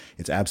sense.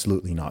 It's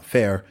absolutely not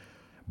fair.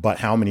 But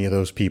how many of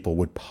those people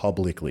would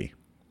publicly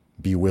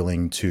be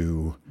willing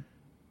to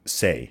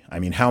say, I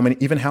mean, how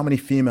many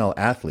female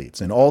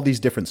athletes in all these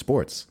different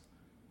sports,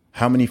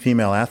 how many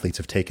female athletes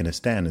have taken a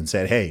stand and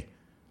said, hey,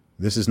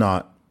 this is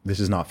not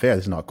fair.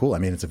 This is not cool. I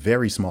mean, it's a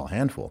very small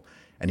handful.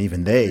 And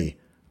even they,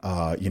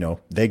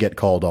 they get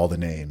called all the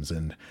names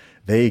and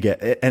they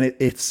get, and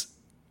it's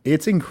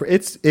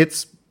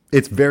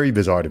very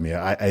bizarre to me.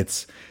 I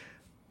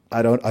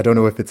don't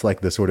know if it's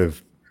like the sort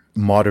of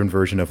modern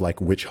version of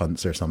like witch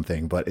hunts or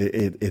something, but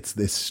it's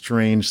this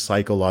strange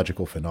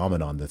psychological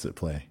phenomenon that's at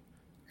play.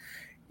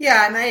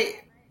 Yeah, and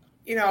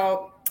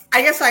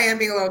I guess I am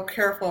being a little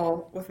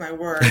careful with my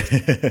words,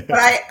 but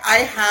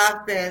I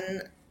have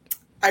been.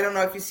 I don't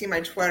know if you see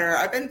my Twitter.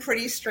 I've been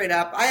pretty straight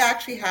up. I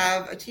actually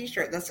have a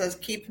T-shirt that says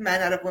 "Keep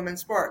men out of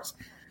women's sports."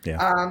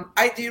 Yeah.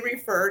 I do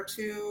refer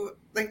to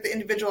like the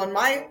individual in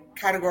my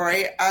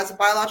category as a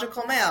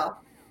biological male,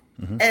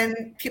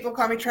 and people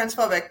call me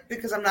transphobic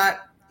because I'm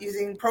not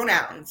using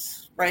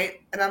pronouns,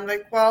 right? And I'm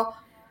like, well,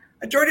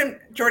 Jordan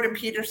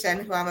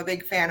Peterson, who I'm a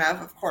big fan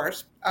of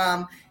course,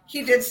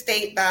 he did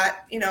state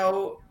that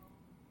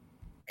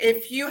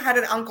if you had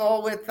an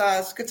uncle with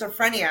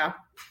schizophrenia,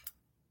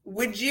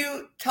 would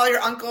you tell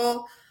your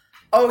uncle,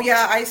 oh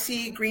yeah, I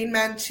see green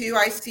men too,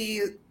 I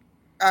see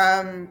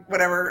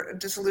whatever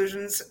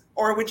disillusions,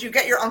 or would you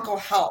get your uncle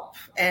help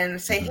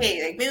and say,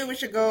 hey, like maybe we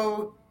should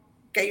go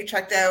get you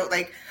checked out?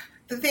 Like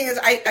the thing is,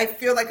 I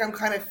feel like I'm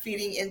kind of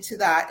feeding into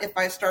that if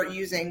I start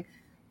using,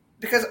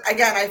 because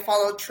again, I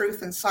follow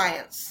truth and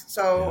science.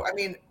 So I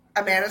mean,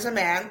 a man is a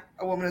man,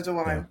 a woman is a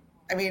woman.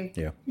 I mean,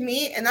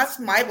 me, and that's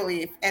my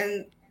belief.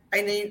 And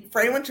I need for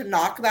anyone to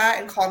knock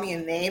that and call me a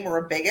name or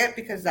a bigot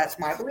because that's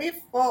my belief.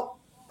 Well,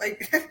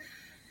 like,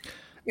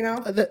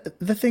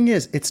 The thing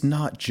is, it's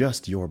not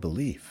just your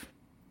belief.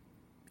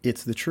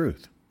 It's the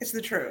truth. It's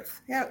the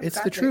truth. Yeah, exactly.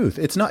 It's the truth.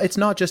 It's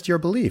not just your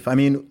belief. I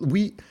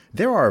mean,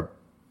 there are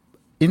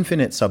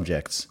infinite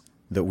subjects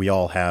that we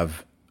all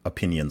have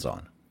opinions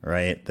on,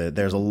 right?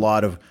 There's a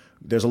lot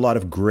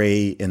of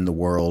gray in the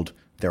world.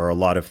 There are a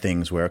lot of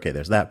things where, okay,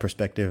 there's that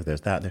perspective,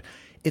 there's that.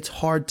 It's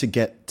hard to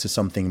get to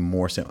something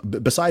more simple.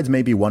 Besides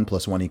maybe 1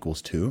 + 1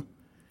 = 2,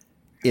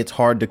 it's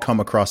hard to come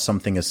across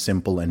something as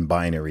simple and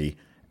binary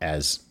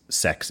as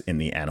sex in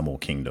the animal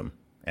kingdom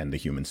and the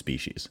human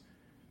species,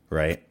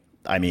 right?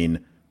 I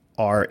mean,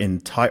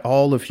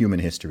 all of human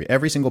history,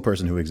 every single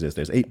person who exists,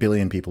 there's 8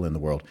 billion people in the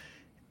world,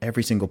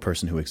 every single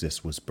person who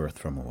exists was birthed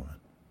from a woman.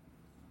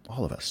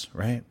 All of us,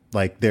 right?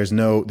 Like there's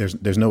no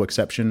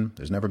exception.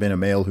 There's never been a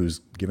male who's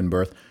given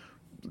birth.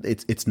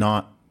 It's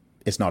not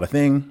a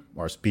thing.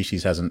 Our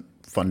species hasn't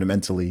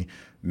fundamentally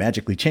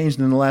magically changed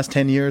in the last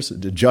 10 years.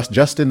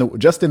 Just in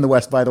the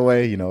West, by the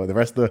way. The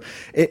rest of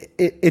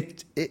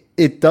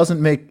it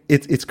doesn't make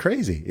it's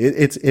crazy.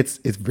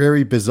 It's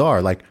very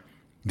bizarre. Like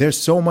there's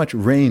so much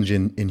range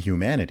in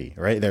humanity,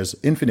 right? There's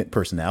infinite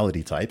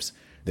personality types.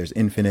 There's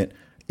infinite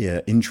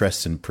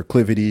interests and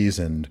proclivities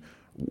and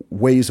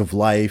ways of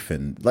life,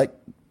 and like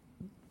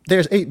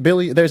there's 8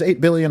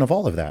 billion of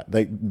all of that.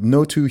 Like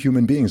no two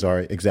human beings are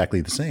exactly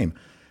the same.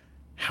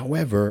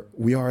 However,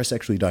 we are a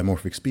sexually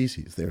dimorphic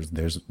species.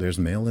 There's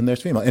male and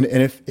there's female. And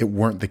if it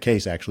weren't the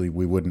case, actually,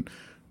 we wouldn't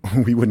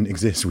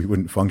exist. We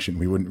wouldn't function.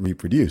 We wouldn't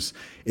reproduce.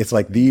 It's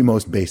like the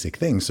most basic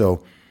thing.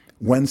 So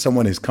when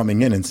someone is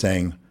coming in and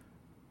saying,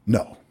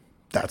 no,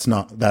 that's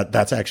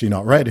actually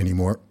not right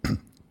anymore.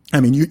 I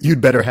mean,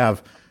 you'd better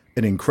have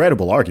an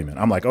incredible argument.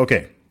 I'm like,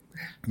 okay,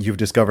 you've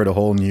discovered a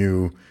whole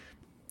new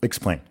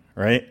explain,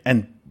 right?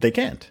 And they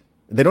can't.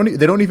 They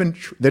don't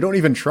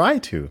even try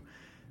to.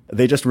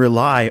 They just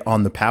rely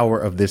on the power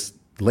of this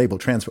label.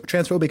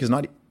 Transphobic is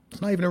not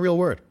even a real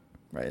word,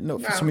 right? No.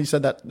 Somebody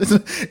said that.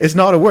 It's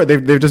not a word.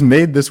 They've just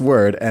made this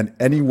word, and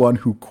anyone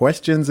who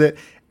questions it,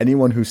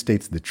 anyone who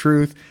states the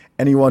truth,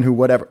 anyone who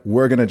whatever,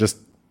 we're going to just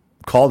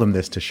call them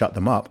this to shut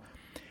them up.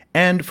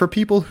 And for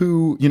people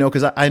who,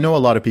 because I know a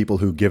lot of people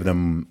who give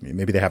them,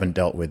 maybe they haven't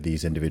dealt with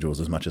these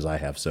individuals as much as I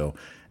have, so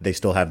they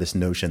still have this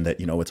notion that,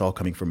 it's all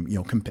coming from,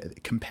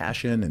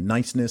 compassion and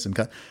niceness. And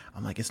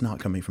I'm like, it's not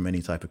coming from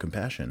any type of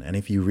compassion. And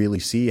if you really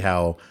see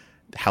how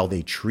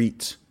they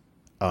treat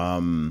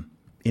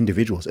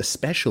individuals,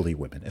 especially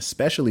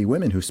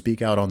women who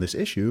speak out on this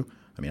issue.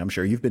 I mean, I'm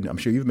sure you've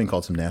been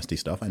called some nasty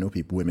stuff. I know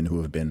women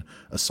who have been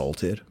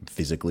assaulted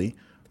physically,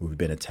 who have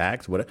been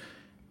attacked, whatever.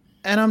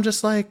 And I'm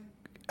just like,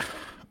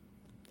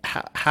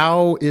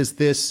 how is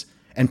this?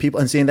 And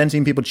then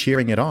seeing people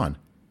cheering it on,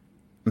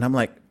 and I'm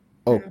like,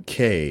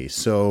 okay,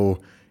 so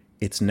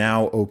it's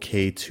now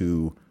okay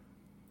to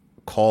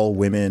call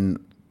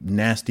women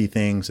nasty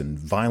things and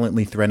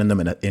violently threaten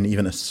them and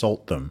even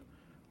assault them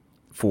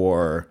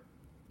for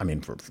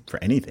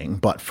anything,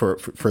 but for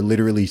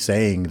literally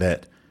saying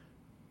that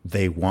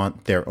they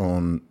want their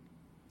own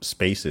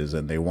spaces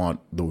and they want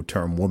the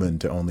term woman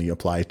to only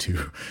apply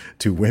to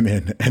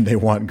women, and they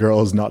want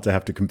girls not to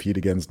have to compete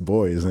against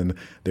boys, and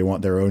they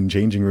want their own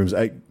changing rooms.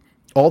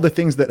 All the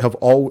things that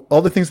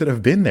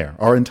have been there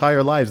our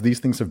entire lives,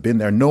 these things have been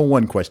there. No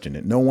one questioned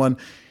it. No one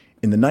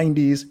in the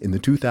 90s, in the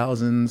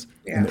 2000s,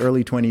 in the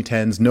early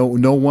 2010s,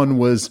 no one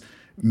was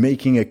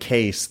making a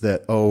case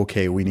that,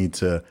 okay, we need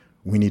to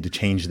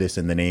change this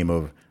in the name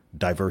of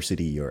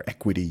diversity or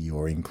equity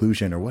or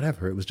inclusion or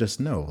whatever. It was just,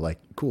 no, like,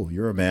 cool,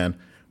 you're a man.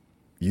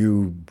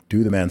 You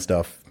do the man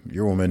stuff.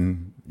 You're a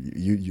woman.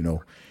 You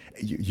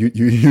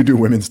do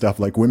women stuff.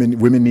 Like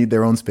women need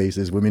their own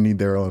spaces. Women need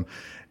their own.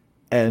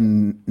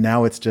 And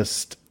now it's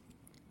just,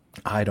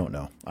 I don't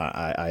know.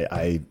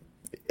 I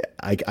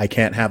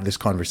can't have this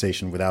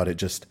conversation without it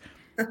just.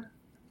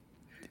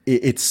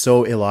 it's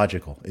so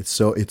illogical. It's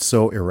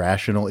so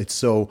irrational. It's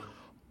so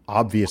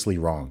obviously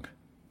wrong.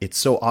 It's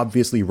so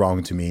obviously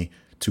wrong to me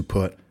to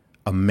put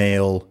a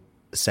male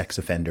sex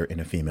offender in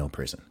a female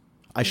prison.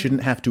 I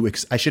shouldn't have to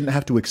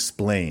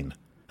explain.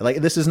 Like,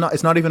 this is not.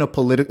 It's not even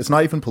it's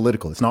not even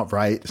political. It's not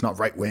right. It's not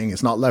right wing.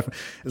 It's not left.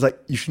 It's like,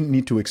 you shouldn't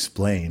need to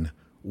explain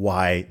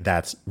why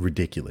that's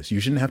ridiculous. You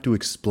shouldn't have to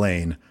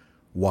explain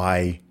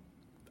why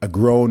a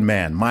grown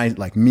man,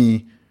 like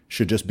me,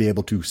 should just be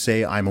able to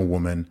say I'm a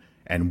woman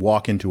and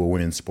walk into a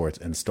women's sports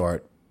and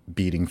start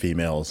beating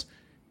females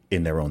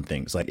in their own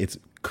things. Like, it's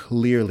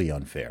clearly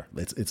unfair.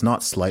 It's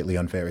not slightly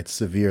unfair. It's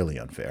severely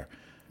unfair.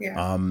 Yeah.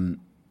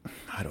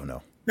 I don't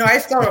know. No, I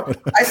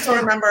still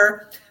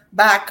remember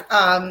back.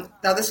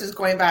 Now this is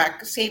going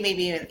back, say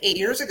maybe even 8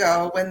 years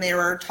ago, when they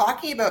were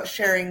talking about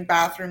sharing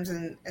bathrooms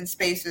and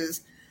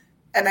spaces.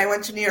 And I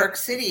went to New York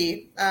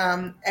City,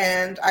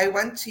 and I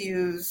went to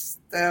use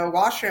the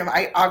washroom.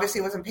 I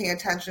obviously wasn't paying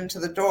attention to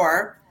the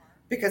door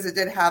because it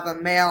did have a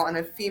male and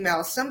a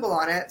female symbol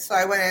on it. So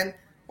I went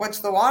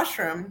to the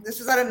washroom. This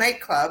was at a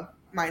nightclub,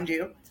 mind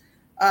you,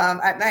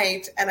 at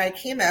night. And I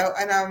came out,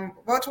 and I'm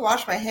about to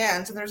wash my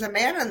hands, and there's a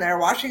man in there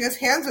washing his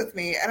hands with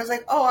me. And I was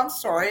like, oh, I'm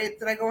sorry.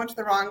 Did I go into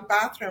the wrong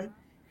bathroom?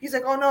 He's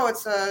like, oh, no,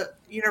 it's a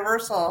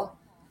universal.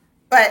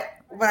 But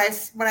when I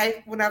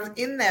was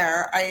in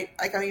there,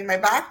 my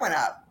back went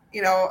up.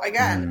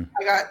 Again,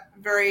 I got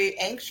very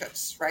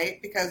anxious, right?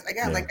 Because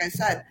again, like I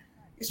said,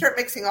 you start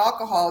mixing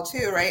alcohol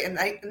too, right? And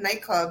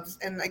nightclubs,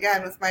 and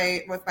again with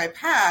my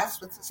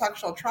past with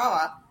sexual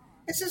trauma,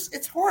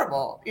 it's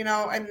horrible,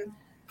 And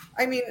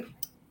I mean,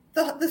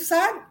 the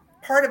sad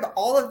part of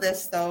all of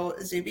this, though,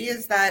 Zuby,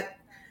 is that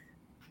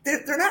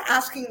they're not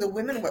asking the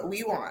women what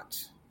we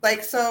want.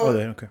 Like, so. Oh,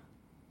 okay.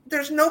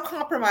 There's no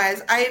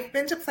compromise. I've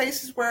been to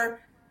places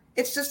where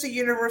it's just a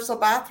universal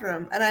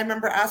bathroom. And I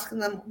remember asking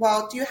them,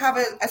 well, do you have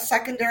a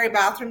secondary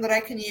bathroom that I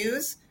can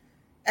use?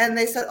 And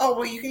they said, oh,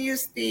 well, you can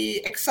use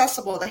the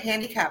accessible, the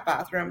handicap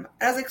bathroom.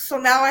 And I was like, so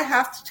now I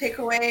have to take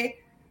away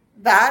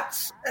that?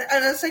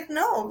 And it's like,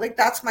 no, like,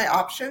 that's my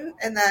option.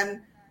 And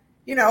then,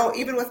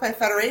 even with my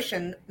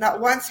federation, not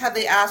once have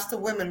they asked the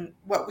women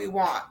what we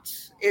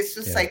want. It's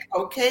just like,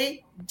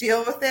 okay,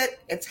 deal with it.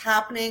 It's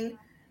happening.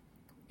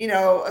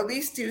 At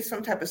least do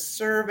some type of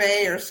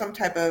survey or some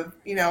type of,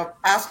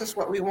 ask us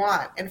what we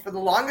want. And for the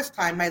longest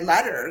time, my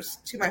letters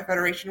to my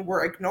federation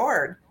were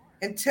ignored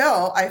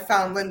until I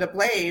found Linda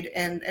Blade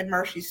and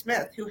Marshy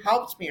Smith, who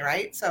helped me,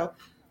 right? So,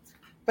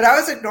 but I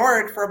was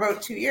ignored for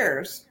about 2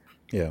 years.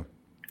 Yeah.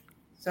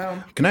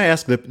 So, can I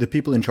ask, the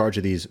people in charge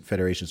of these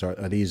federations,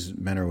 are these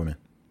men or women?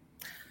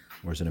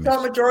 Or is it a mix?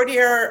 The majority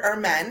are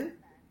men.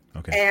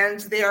 Okay. And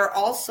they are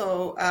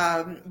also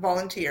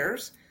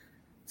volunteers.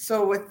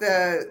 So with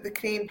the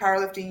Canadian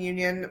Powerlifting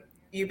Union,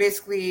 you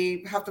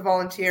basically have to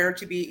volunteer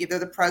to be either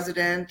the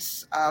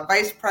president,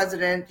 vice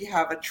president, you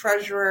have a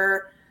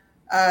treasurer,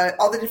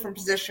 all the different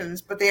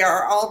positions, but they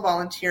are all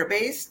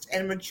volunteer-based,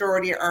 and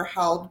majority are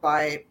held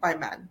by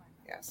men,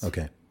 yes.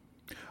 Okay.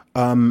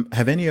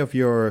 Have any of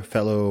your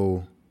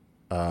fellow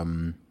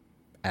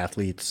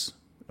athletes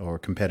or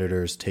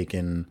competitors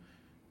taken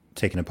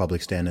a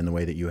public stand in the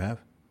way that you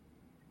have?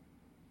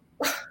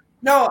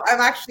 No, I'm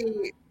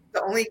actually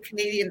the only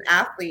Canadian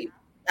athlete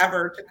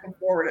ever to come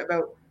forward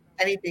about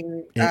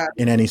anything.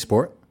 In any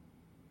sport?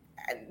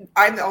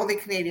 I'm the only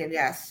Canadian,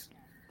 yes.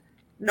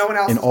 No one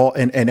else.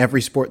 In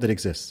every sport that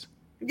exists?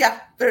 Yeah.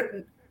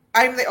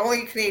 I'm the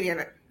only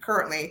Canadian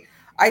currently.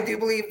 I do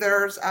believe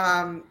there's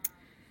a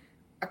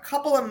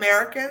couple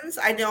Americans.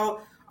 I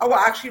know,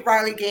 actually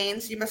Riley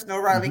Gaines. You must know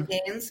Riley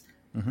Gaines.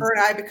 Mm-hmm. Her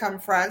and I become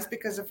friends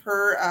because of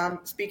her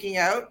speaking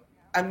out.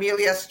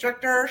 Amelia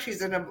Strichter,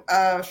 she's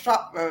a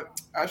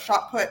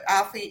shot put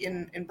athlete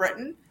in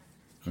Britain.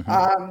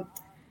 Mm-hmm.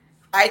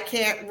 I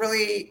can't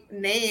really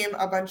name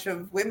a bunch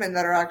of women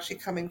that are actually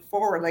coming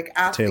forward, like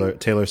athletes.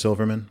 Taylor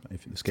Silverman.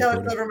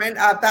 Taylor Silverman,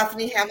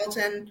 Bethany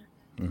Hamilton.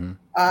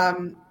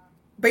 Mm-hmm.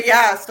 But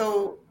yeah,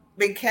 so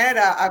in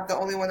Canada, I'm the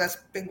only one that's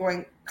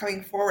been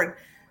coming forward.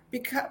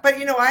 But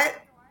you know what?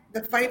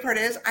 The funny part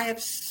is, I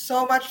have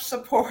so much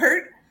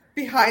support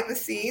behind the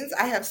scenes.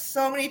 I have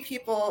so many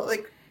people,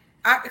 like,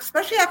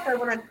 especially after I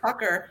went on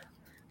Tucker,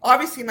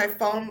 obviously my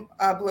phone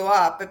blew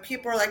up, but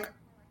people are like,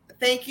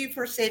 thank you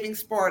for saving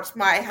sports.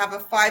 I have a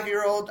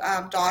 5-year-old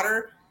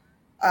daughter.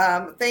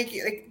 Thank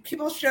you. Like,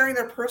 people sharing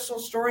their personal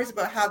stories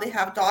about how they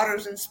have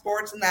daughters in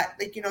sports and that,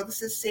 like,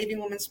 this is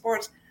saving women's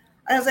sports.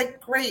 And I was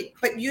like, great,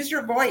 but use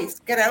your voice,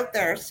 get out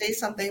there, say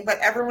something. But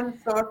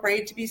everyone's so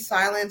afraid to be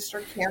silenced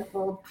or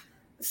canceled.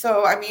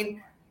 So, I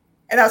mean,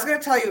 and I was going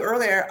to tell you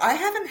earlier, I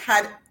haven't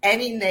had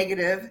any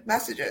negative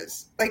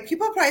messages. Like,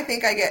 people probably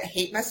think I get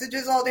hate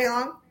messages all day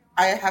long.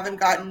 I haven't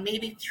gotten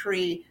maybe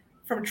 3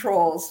 from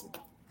trolls.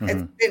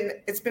 Mm-hmm.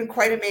 It's been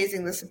quite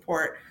amazing, the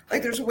support.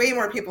 Like, there's way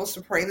more people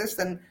supporting this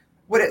than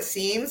what it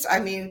seems. I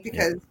mean,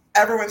 because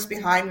everyone's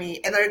behind me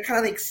and they're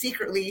kind of like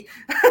secretly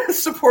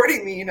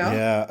supporting me,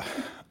 Yeah.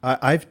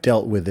 I've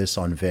dealt with this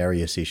on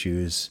various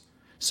issues.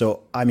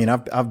 So, I mean,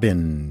 I've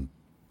been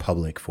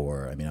public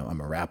for, I mean,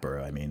 I'm a rapper.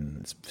 I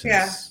mean,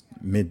 Yeah. since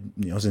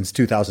since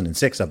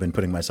 2006, I've been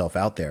putting myself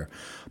out there.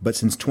 But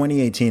since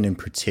 2018 in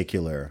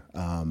particular,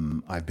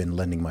 I've been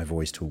lending my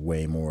voice to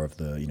way more of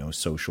the,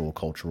 social,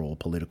 cultural,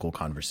 political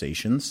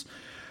conversations.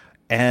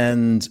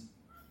 And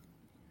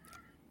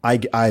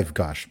I've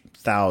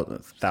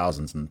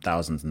thousands and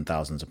thousands and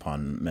thousands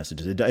upon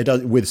messages. It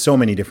does with so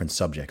many different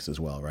subjects as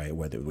well, right?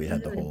 Whether we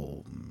had the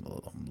whole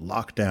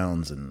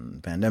lockdowns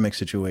and pandemic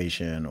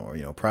situation, or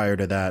prior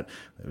to that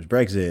there was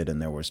Brexit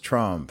and there was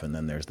Trump, and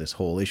then there's this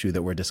whole issue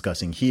that we're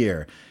discussing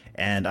here.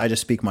 And I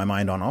just speak my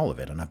mind on all of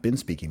it, and I've been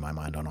speaking my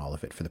mind on all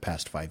of it for the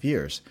past 5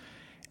 years.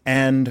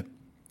 And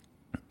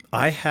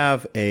I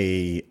have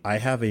a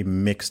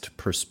mixed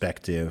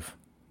perspective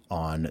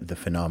on the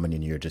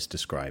phenomenon you're just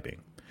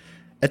describing.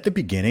 At the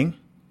beginning,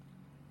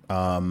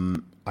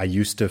 I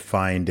used to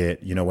find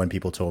it, when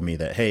people told me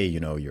that, hey,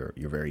 you're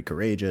very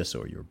courageous,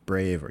 or you're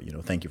brave, or,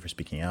 thank you for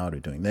speaking out or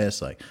doing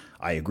this. Like,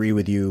 I agree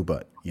with you,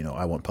 but,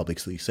 I won't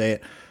publicly say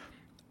it.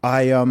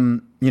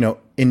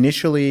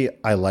 Initially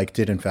I liked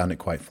it and found it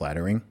quite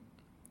flattering,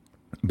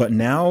 but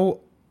now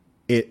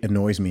it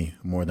annoys me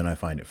more than I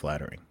find it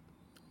flattering,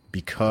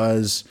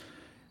 because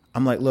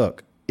I'm like,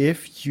 look,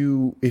 if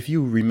you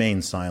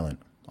remain silent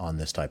on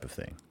this type of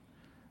thing,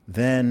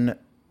 then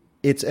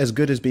it's as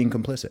good as being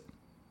complicit.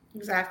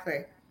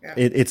 Exactly. Yeah.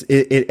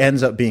 It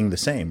ends up being the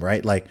same,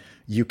 right? Like,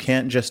 you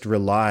can't just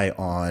rely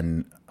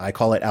on, I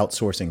call it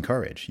outsourcing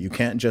courage. You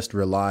can't just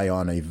rely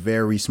on a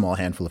very small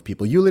handful of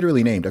people. You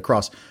literally named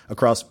across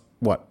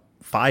what,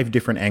 5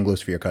 different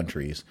Anglosphere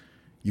countries.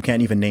 You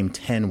can't even name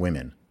 10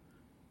 women.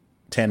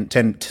 10,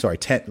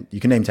 you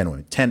can name 10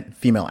 women, 10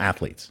 female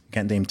athletes. You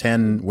can't name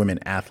 10 women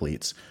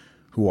athletes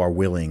who are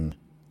willing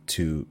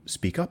to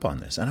speak up on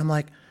this. And I'm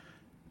like,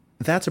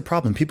 that's a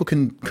problem. People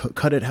can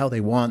cut it how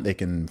they want. They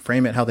can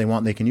frame it how they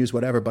want. They can use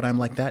whatever. But I'm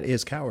like, that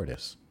is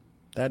cowardice.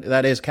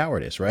 That is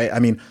cowardice, right? I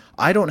mean,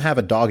 I don't have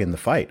a dog in the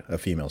fight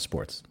of female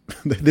sports.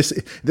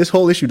 This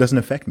whole issue doesn't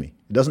affect me.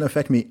 It doesn't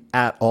affect me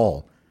at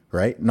all,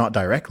 right? Not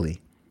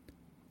directly.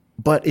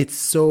 But it's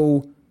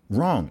so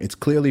wrong. It's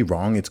clearly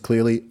wrong. It's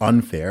clearly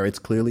unfair. It's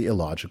clearly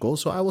illogical.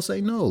 So I will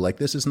say, no, like,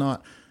 this is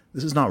not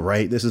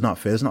right. This is not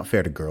fair. It's not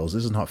fair to girls.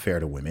 This is not fair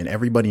to women.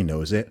 Everybody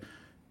knows it.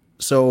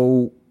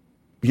 So,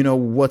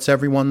 what's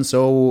everyone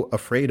so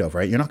afraid of,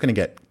 right? You're not going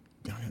to get,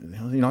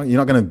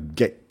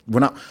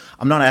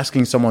 I'm not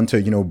asking someone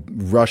to,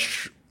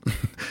 rush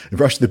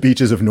the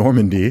beaches of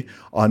Normandy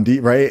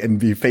right? And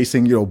be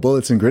facing,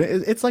 bullets and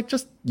grenades. It's like,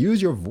 just use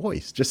your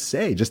voice. Just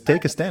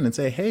take a stand and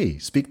say, hey,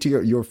 speak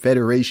to your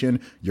federation,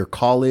 your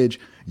college,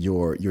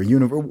 your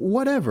university,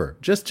 whatever.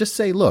 Just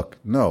say, look,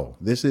 no,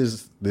 this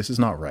is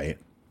not right.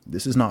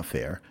 This is not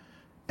fair.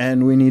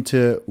 And we need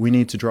to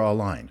draw a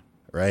line.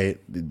 Right?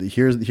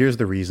 Here's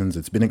the reasons.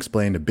 It's been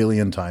explained 1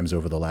 billion times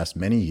over the last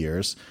many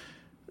years.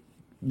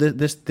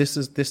 This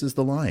is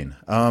the line.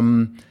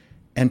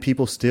 And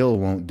people still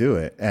won't do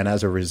it. And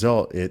as a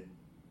result, it's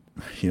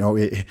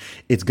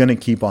going to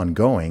keep on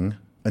going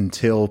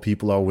until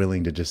people are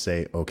willing to just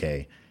say,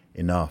 okay,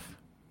 enough.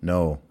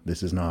 No,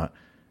 this is not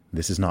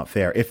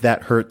fair. If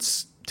that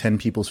hurts 10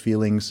 people's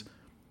feelings,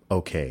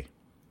 okay.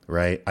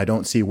 Right? I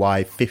don't see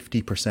why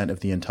 50% of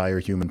the entire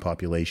human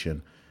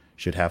population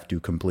should have to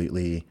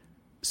completely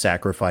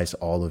sacrifice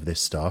all of this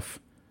stuff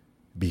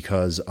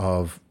because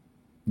of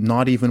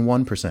not even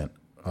 1%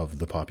 of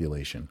the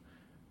population,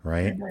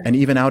 right? Mm-hmm. And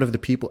even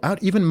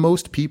even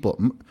most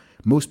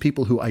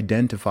people who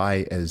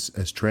identify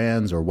as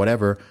trans or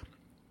whatever,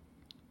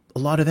 a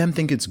lot of them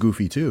think it's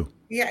goofy too.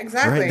 Yeah,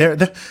 exactly.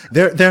 Right?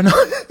 They're not.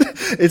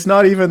 It's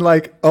not even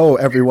like, oh,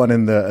 everyone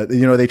in the,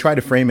 they try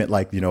to frame it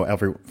like,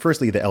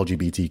 firstly, the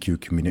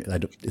LGBTQ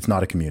community, it's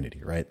not a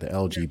community, right? The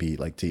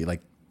LGBT,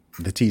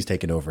 the T's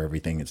taken over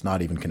everything. It's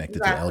not even connected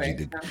to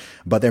LGBT,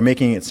 but they're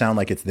making it sound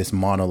like it's this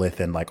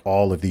monolith and like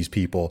all of these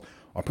people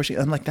are pushing.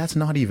 I'm like, that's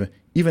not even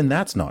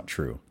that's not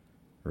true,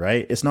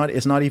 right? It's not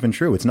even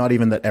true. It's not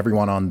even that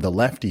everyone on the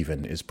left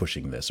even is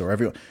pushing this, or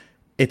everyone.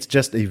 It's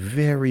just a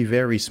very,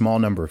 very small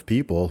number of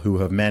people who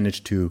have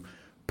managed to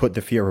put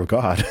the fear of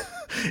God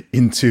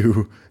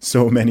into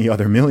so many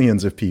other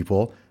millions of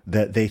people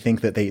that they think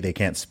that they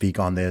can't speak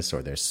on this,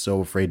 or they're so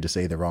afraid to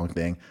say the wrong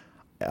thing.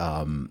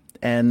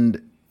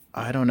 And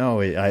I don't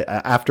know.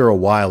 After a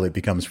while, it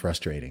becomes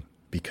frustrating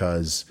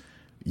because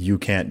you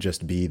can't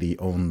just be the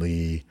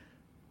only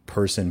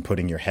person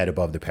putting your head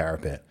above the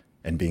parapet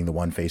and being the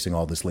one facing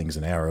all the slings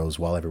and arrows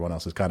while everyone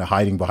else is kind of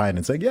hiding behind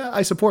and saying, yeah,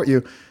 I support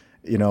you.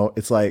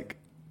 It's like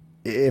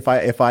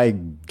if I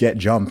get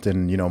jumped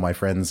and, my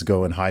friends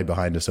go and hide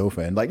behind a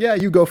sofa and like, yeah,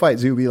 you go fight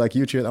Zuby, like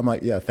you cheer. I'm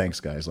like, yeah, thanks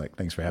guys. Like,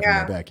 thanks for having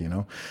my back,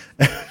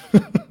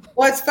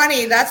 Well, it's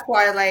funny. That's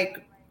why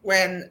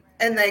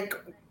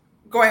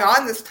going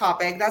on this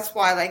topic, that's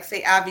why,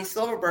 say, Avi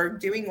Silverberg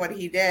doing what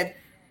he did,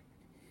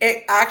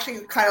 it actually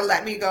kind of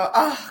let me go,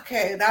 oh,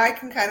 okay, now I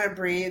can kind of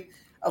breathe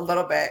a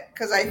little bit,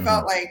 because I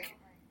felt like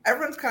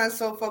everyone's kind of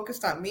so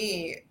focused on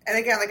me. And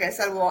again, like I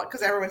said, well,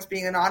 because everyone's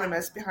being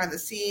anonymous behind the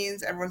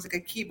scenes, everyone's like a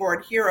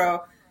keyboard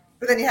hero.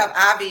 But then you have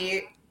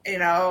Avi you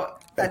know,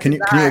 that Can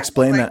did you that.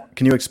 explain Like, that?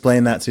 Can you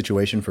explain that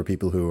situation for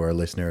people who are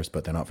listeners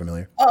but they're not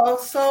familiar? oh,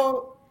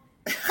 so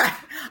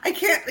I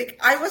can't, like,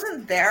 I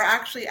wasn't there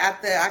actually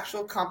at the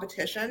actual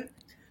competition.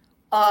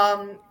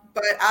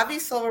 But Avi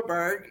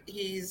Silverberg,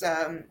 he's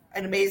an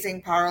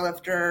amazing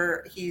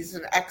powerlifter. He's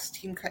an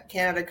ex-Team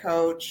Canada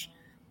coach.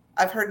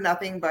 I've heard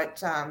nothing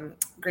but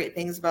great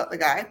things about the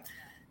guy.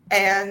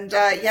 And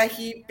yeah,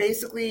 he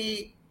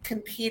basically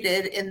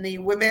competed in the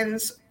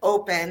women's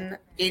open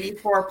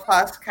 84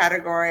 plus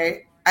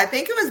category. I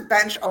think it was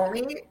bench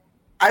only.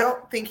 I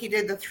don't think he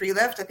did the three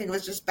lift. I think it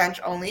was just bench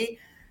only.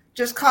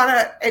 Just kind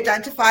of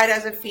identified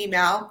as a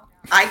female.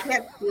 I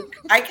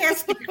can't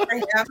speak for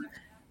him.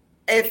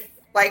 If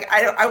like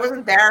I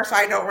wasn't there, so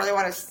I don't really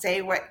want to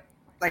say what,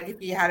 like, if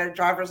he had a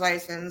driver's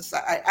license.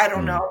 I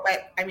don't know,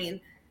 but I mean,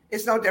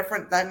 it's no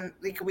different than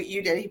like what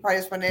you did. He probably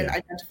just went in,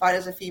 identified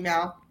as a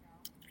female,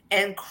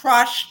 and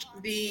crushed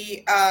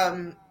the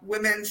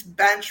women's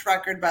bench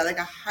record by like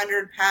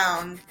 100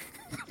 pounds,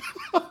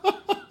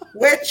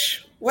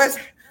 which was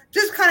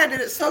just kind of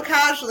did it so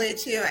casually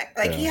too.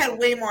 Like he had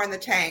way more in the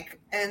tank,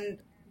 and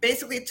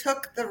basically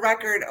took the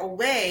record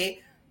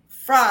away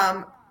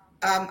from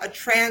a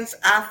trans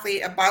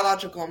athlete, a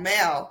biological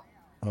male,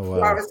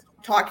 who I was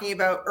talking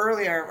about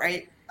earlier,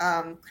 right?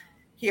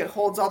 He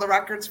holds all the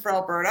records for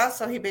Alberta,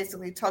 so he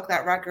basically took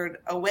that record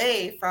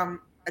away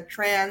from a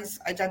trans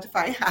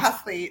identifying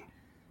athlete.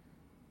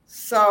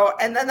 So,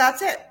 and then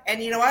that's it.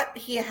 And you know what?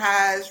 He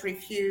has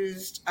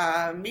refused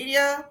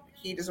media.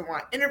 He doesn't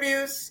want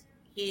interviews.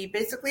 He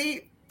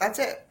basically, that's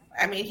it.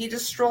 I mean, he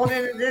just strolled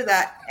in and did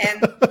that.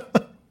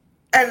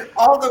 And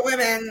all the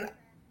women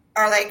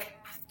are like,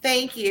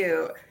 thank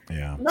you.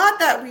 Yeah. Not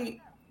that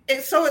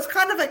so it's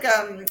kind of like,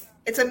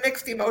 it's a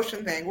mixed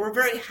emotion thing. We're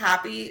very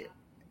happy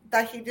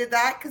that he did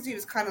that, because he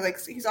was kind of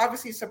like, he's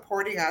obviously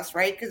supporting us,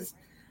 right?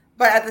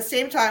 But at the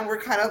same time,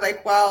 we're kind of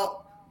like,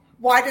 well,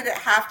 why did it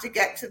have to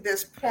get to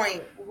this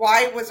point?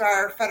 Why was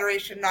our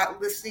federation not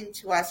listening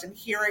to us and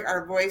hearing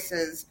our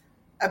voices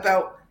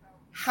about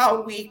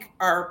how weak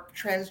our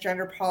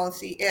transgender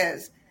policy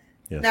is?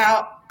 Yes.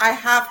 Now, I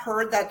have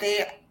heard that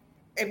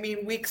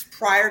weeks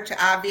prior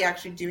to Avi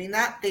actually doing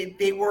that,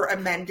 they were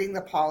amending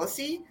the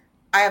policy.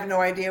 I have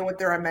no idea what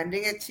they're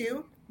amending it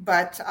to,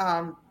 but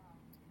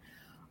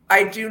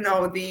I do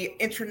know the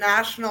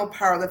International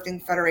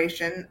Powerlifting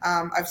Federation.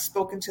 I've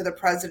spoken to the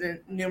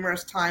president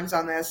numerous times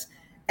on this,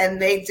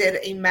 and they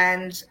did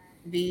amend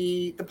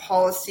the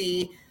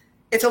policy.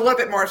 It's a little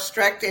bit more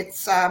strict.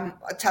 It's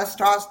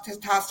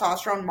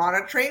testosterone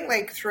monitoring,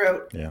 like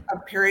throughout a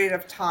period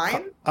of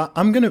time.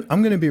 I'm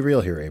gonna be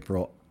real here,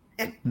 April.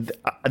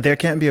 There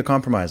can't be a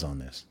compromise on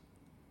this.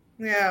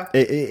 Yeah,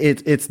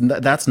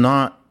 that's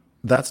not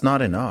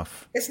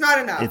enough. It's not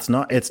enough.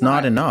 It's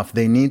not enough.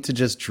 They need to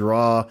just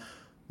draw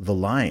the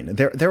line.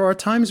 There are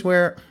times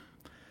where,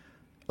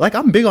 like,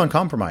 I'm big on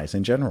compromise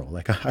in general.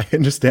 Like, I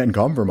understand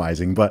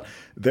compromising, but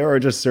there are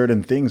just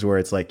certain things where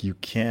it's like you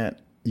can't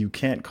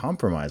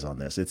compromise on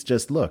this. It's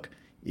just, look,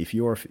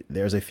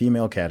 there's a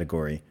female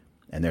category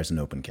and there's an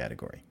open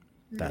category.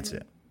 That's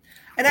it.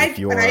 And I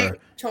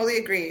totally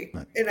agree.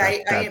 And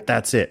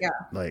that's it. Yeah.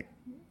 Like,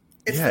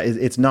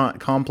 it's not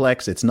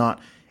complex. It's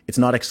not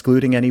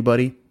excluding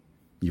anybody.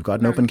 You've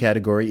got an open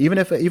category. Even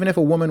if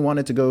a woman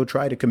wanted to go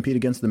try to compete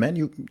against the men,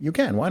 you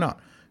can. Why not?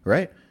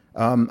 Right?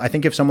 I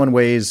think if someone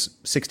weighs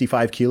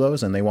 65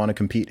 kilos and they want to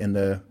compete in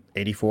the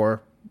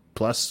 84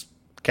 plus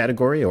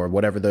category or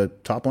whatever the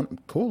top one,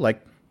 cool.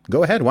 Like,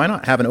 go ahead. Why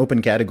not have an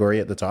open category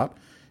at the top?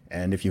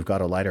 And if you've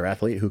got a lighter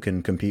athlete who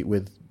can compete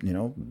with,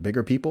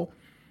 bigger people,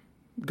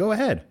 go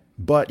ahead.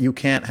 But you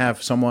can't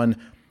have someone.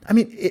 I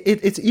mean,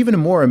 it's even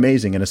more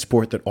amazing in a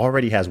sport that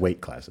already has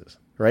weight classes,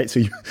 right? So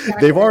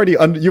you've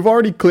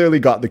already clearly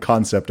got the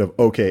concept of,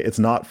 okay, it's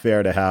not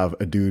fair to have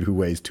a dude who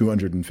weighs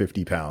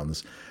 250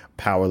 pounds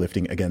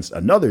powerlifting against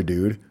another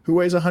dude who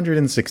weighs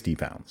 160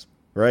 pounds,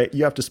 right?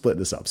 You have to split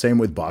this up. Same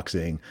with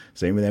boxing,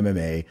 same with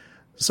MMA,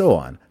 so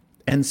on.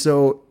 And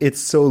so it's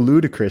so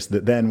ludicrous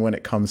that then when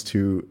it comes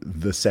to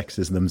the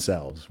sexes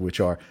themselves, which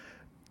are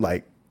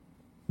like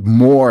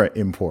more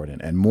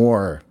important and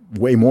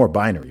way more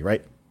binary,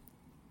 right?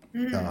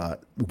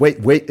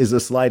 Weight is a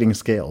sliding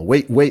scale.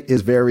 Weight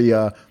is very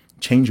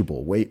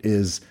changeable. Weight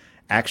is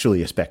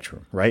actually a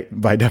spectrum, right?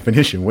 By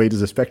definition, weight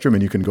is a spectrum,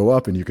 and you can go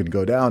up and you can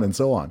go down and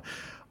so on.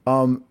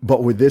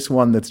 But with this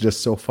one that's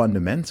just so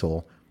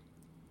fundamental,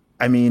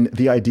 I mean,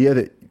 the idea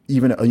that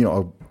even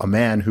a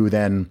man who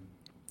then,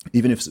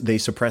 even if they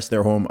suppress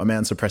a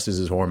man suppresses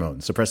his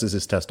hormones, suppresses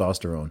his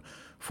testosterone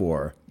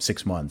for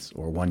 6 months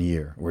or 1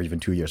 year or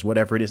even 2 years,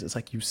 whatever it is, it's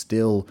like you've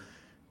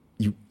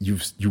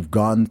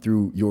gone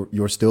through,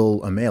 you're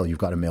still a male. You've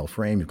got a male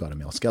frame, you've got a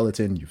male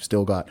skeleton, you've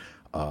still got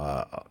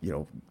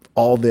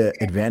all the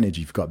advantage.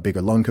 You've got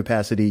bigger lung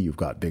capacity, you've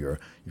got bigger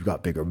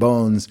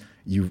bones,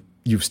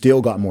 you've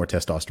still got more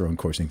testosterone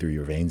coursing through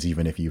your veins,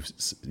 even if you've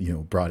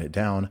brought it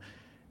down.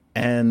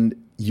 And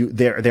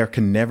there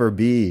can never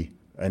be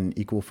an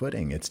equal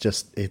footing. It's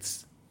just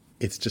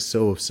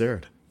so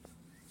absurd.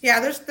 Yeah,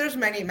 there's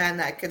many men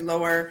that could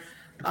lower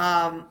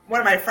one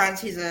of my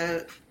friends, he's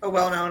a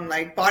well-known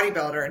like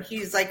bodybuilder, and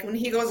he's like, when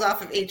he goes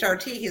off of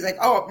HRT, he's like,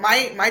 oh,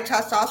 my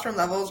testosterone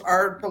levels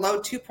are below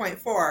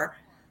 2.4.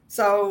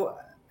 So,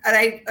 and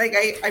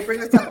I bring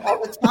this up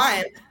all the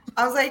time.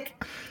 I was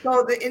like,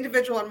 so the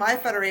individual in my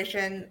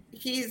federation,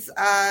 he's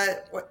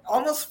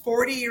almost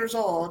 40 years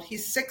old.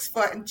 He's 6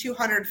 foot and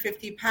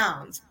 250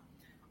 pounds.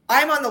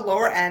 I'm on the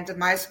lower end of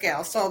my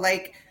scale. So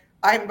like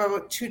I'm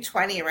about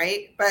 220,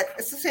 right? But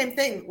it's the same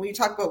thing when you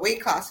talk about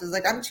weight classes.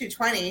 Like I'm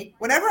 220.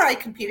 Whenever I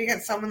compete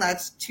against someone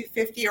that's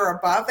 250 or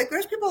above, like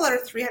there's people that are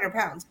 300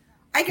 pounds.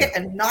 I get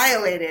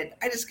annihilated.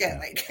 I just get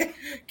like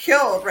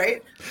killed,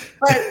 right?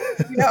 But,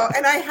 you know,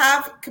 and I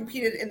have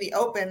competed in the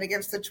open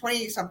against the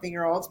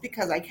 20-something-year-olds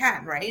because I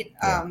can, right?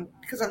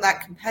 Because I'm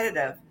that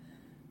competitive.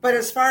 But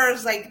as far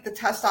as like the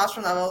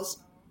testosterone levels,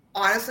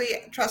 honestly,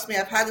 trust me,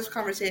 I've had this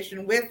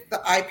conversation with the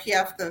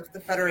IPF,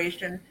 the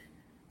federation,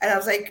 and I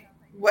was like,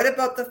 what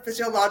about the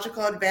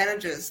physiological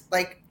advantages?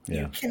 Like,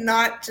 you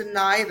cannot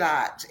deny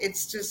that.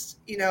 It's just,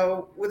 you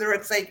know, whether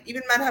it's like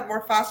even men have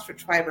more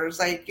phosphate fibers,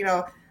 like, you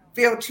know,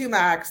 VO2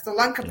 max, the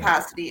lung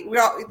capacity,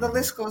 the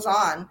list goes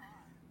on.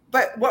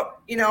 But what,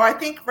 you know, I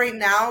think right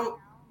now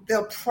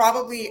they'll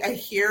probably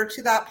adhere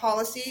to that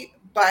policy,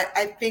 but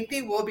I think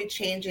they will be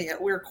changing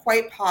it. We're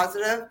quite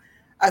positive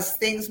as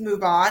things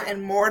move on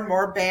and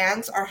more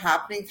bans are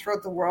happening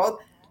throughout the world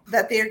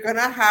that they're going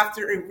to have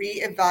to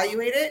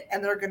reevaluate it.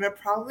 And they're going to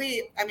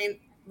probably, I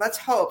mean, let's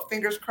hope,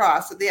 fingers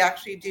crossed, that they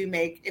actually do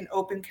make an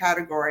open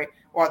category,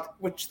 or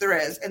which there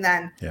is. And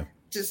then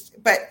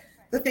but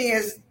the thing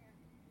is,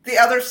 the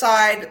other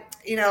side,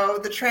 you know,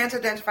 the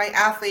trans-identifying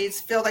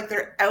athletes feel like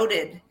they're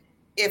outed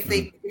if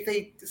they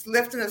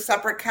lift in a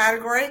separate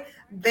category.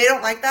 They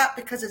don't like that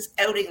because it's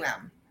outing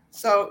them.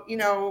 So, you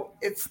know,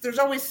 there's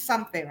always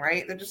something,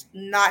 right? They're just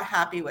not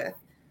happy with.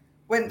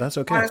 When that's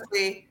okay.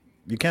 Honestly,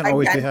 you can't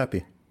always be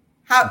happy.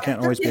 You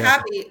can't always be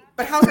happy,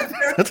 but how's it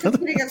fair to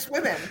compete against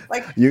women?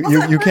 Like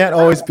you can't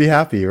always be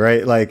happy,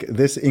 right? Like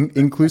this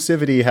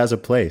inclusivity has a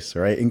place,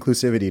 right?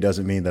 Inclusivity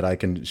doesn't mean that I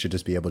should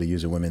just be able to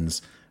use a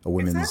women's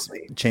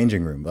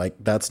changing room. Like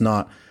that's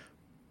not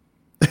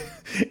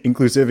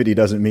inclusivity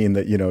doesn't mean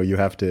that, you know, you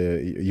have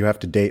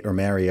to date or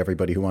marry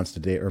everybody who wants to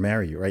date or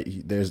marry you, right?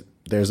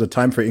 There's a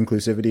time for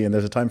inclusivity and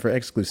there's a time for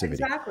exclusivity.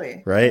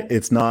 Exactly. Right? Yeah.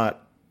 It's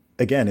not,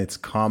 again, it's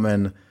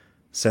common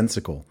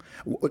sensical.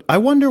 I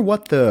wonder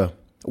what the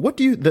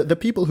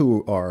people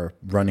who are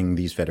running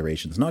these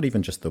federations, not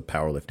even just the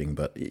powerlifting,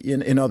 but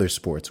in other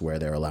sports where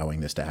they're allowing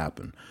this to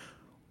happen.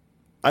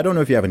 I don't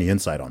know if you have any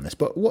insight on this,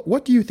 but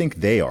what do you think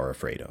they are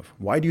afraid of?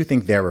 Why do you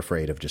think they're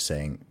afraid of just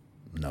saying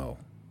no?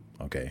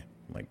 Okay.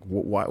 Like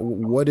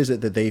what is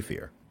it that they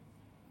fear?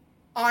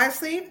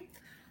 Honestly,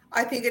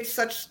 I think it's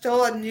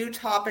still a new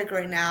topic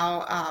right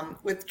now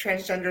with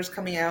transgenders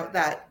coming out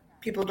that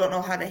people don't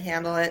know how to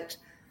handle it.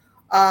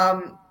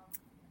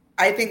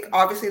 I think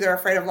obviously they're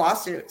afraid of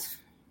lawsuits.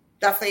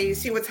 Definitely, you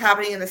see what's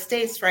happening in the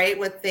States, right?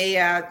 With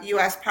the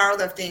U.S.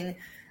 powerlifting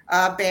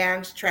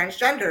banned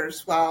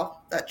transgenders.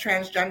 Well, that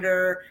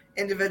transgender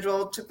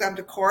individual took them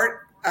to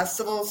court, a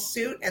civil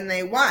suit, and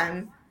they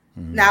won.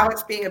 Now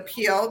it's being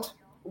appealed,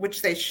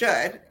 which they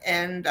should,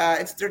 and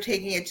they're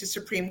taking it to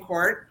Supreme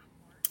Court,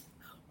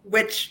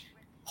 which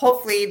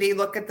hopefully they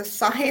look at the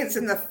science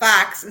and the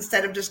facts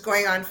instead of just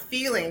going on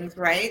feelings,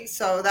 right?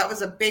 So that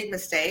was a big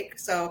mistake.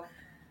 So.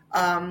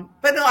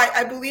 But no,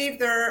 I believe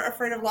they're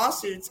afraid of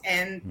lawsuits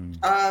and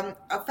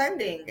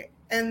offending.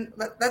 And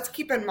let's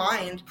keep in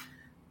mind,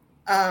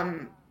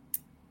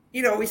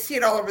 you know, we see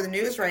it all over the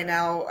news right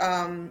now.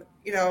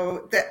 You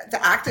know, the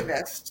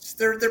activists,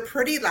 they're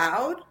pretty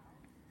loud.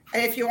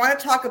 And if you want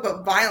to talk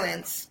about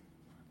violence,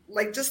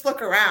 like just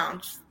look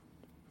around.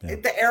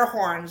 The air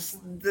horns,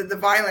 the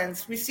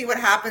violence. We see what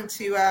happened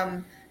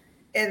to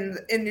in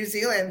New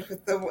Zealand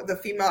with the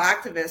female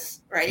activists,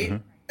 right?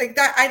 Mm-hmm. Like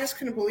that, I just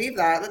couldn't believe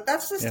that.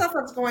 That's the stuff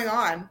that's going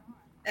on,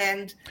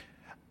 and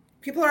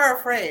people are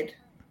afraid.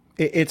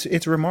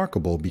 It's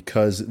remarkable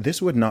because this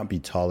would not be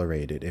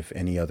tolerated if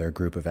any other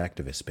group of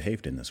activists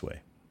behaved in this way.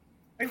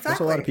 Exactly. There's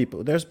a lot of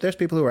people. There's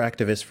people who are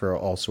activists for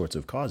all sorts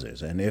of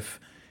causes, and if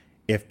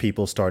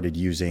people started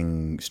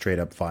using straight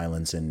up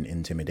violence and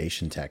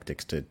intimidation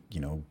tactics to, you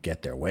know,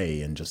 get their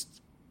way and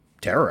just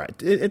terrorize,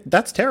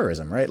 that's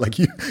terrorism, right? Like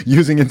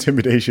using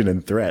intimidation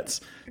and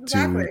threats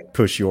to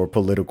push your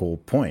political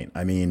point.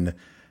 I mean,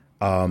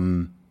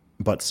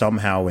 but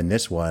somehow in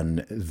this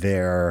one,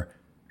 they're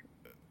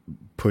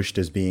pushed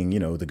as being, you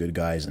know, the good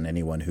guys, and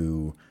anyone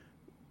who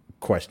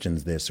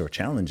questions this or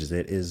challenges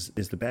it is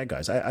the bad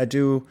guys. I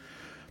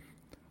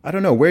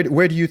don't know.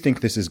 Where do you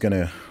think this is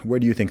gonna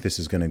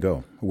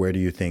go? Where do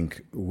you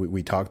think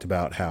we talked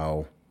about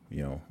how,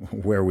 you know,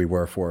 where we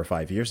were 4 or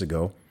 5 years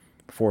ago,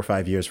 4 or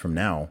 5 years from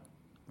now,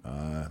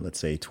 let's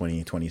say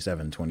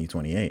 2027,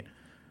 2028,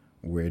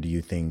 do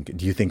you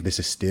think this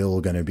is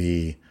still going to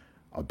be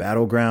a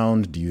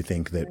battleground? Do you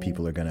think that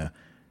people are going to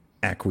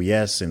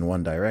acquiesce in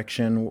one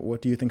direction?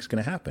 What do you think is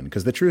going to happen?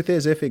 Because the truth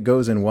is, if it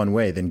goes in one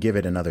way, then give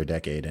it another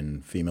decade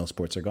and female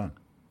sports are gone.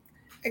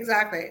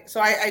 Exactly.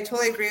 So I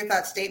totally agree with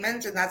that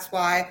statement. And that's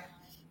why,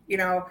 you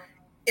know,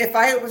 if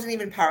I wasn't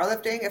even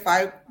powerlifting, if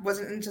I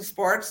wasn't into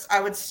sports, I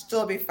would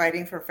still be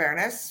fighting for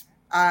fairness.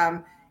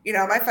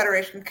 My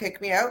federation can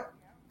kick me out.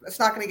 It's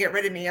not going to get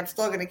rid of me. I'm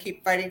still going to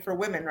keep fighting for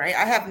women, right?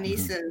 I have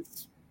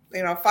nieces,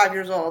 5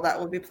 years old that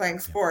will be playing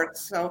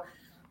sports. So,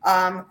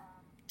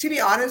 to be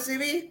honest,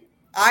 Zuby,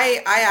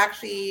 I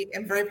actually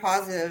am very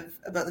positive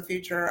about the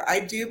future. I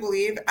do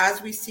believe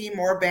as we see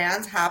more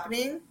bans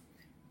happening,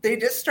 they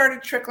just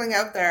started trickling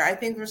out there. I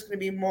think there's going to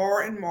be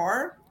more and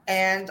more.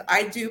 And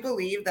I do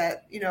believe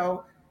that,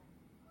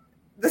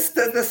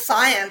 the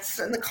science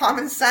and the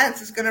common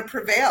sense is going to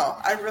prevail.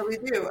 I really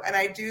do. And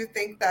I do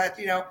think that,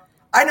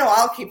 I know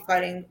I'll keep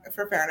fighting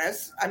for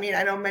fairness. I mean,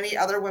 I know many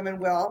other women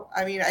will.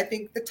 I mean, I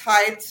think the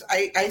tides,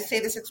 I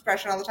say this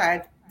expression all the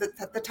time,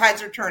 the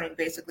tides are turning,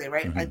 basically,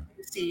 right? I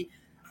see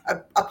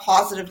a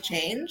positive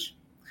change.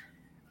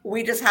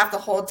 We just have to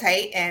hold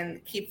tight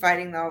and keep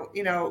fighting, though.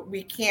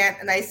 We can't,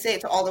 and I say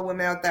it to all the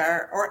women out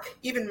there, or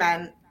even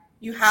men,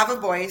 you have a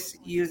voice,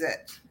 use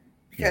it.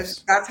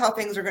 Because that's how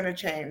things are going to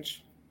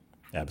change.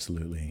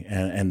 Absolutely.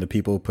 And the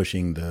people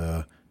pushing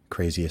the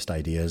craziest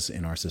ideas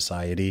in our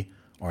society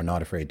are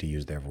not afraid to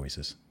use their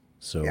voices.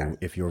 So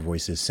if your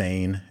voice is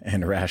sane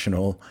and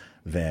rational,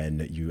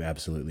 then you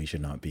absolutely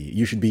should not be.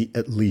 You should be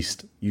at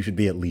least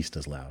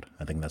as loud.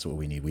 I think that's what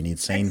we need. We need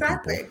sane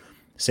people.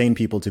 Sane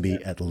people to be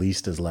at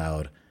least as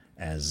loud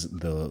as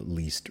the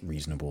least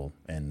reasonable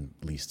and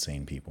least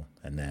sane people.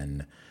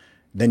 And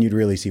then you'd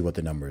really see what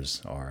the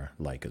numbers are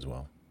like as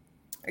well.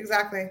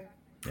 Exactly.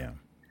 Yeah.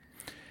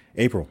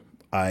 April,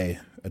 I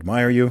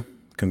admire you.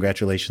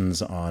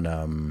 Congratulations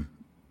on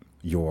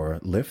your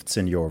lifts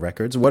and your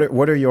records.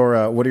 What are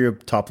your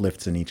top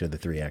lifts in each of the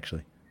three,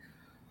 actually?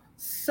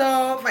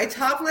 So my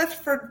top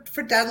lift for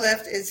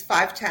deadlift is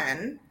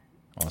 510.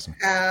 Awesome.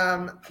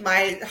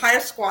 My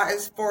highest squat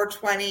is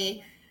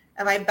 420,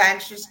 and my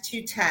bench is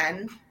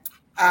 210.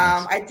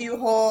 Nice. I do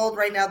hold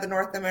right now the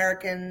North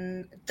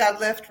American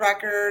deadlift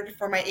record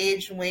for my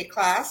age and weight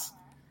class,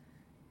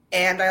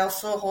 and I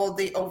also hold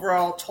the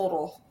overall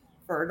total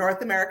for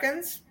North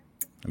Americans.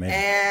 Amazing.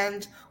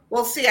 And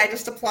we'll see. I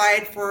just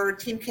applied for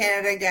Team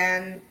Canada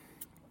again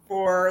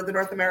for the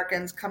North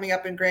Americans coming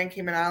up in Grand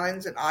Cayman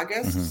Islands in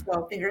August.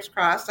 So fingers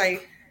crossed I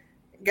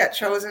get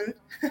chosen.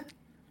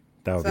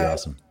 That would be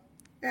awesome.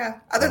 Yeah.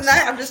 Other than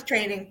that, I'm just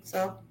training.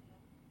 So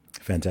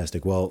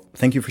fantastic. Well,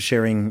 thank you for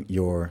sharing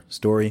your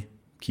story.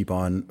 Keep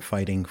on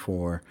fighting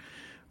for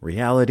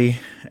reality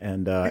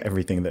and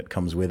everything that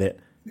comes with it.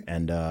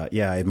 And I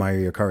admire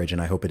your courage,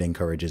 and I hope it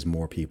encourages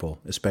more people,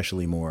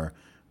 especially more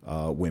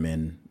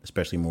women,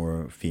 especially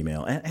more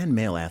female and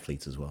male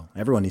athletes as well.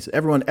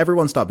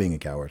 Everyone stop being a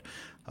coward.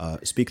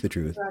 Speak the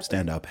truth,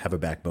 stand up, have a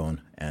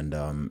backbone. And,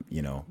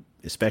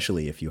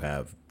 especially if you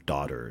have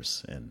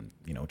daughters and,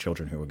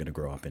 children who are going to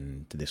grow up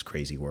into this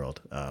crazy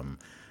world,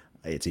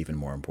 it's even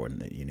more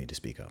important that you need to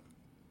speak up.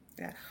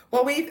 Yeah.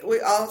 Well,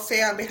 we all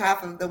say on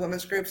behalf of the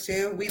women's groups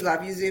too, we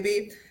love you,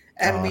 Zuby.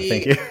 And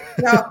thank you.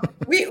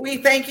 we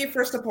thank you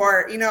for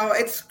support.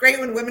 It's great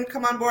when women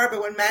come on board,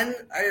 but when men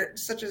are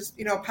such as,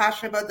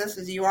 passionate about this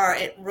as you are,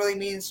 it really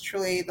means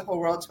truly the whole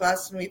world to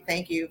us. And we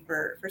thank you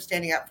for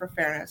standing up for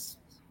fairness.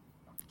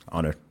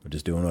 Honored. I'm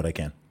just doing what I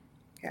can.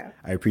 Yeah.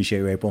 I appreciate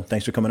you, April.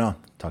 Thanks for coming on.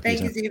 Talk to you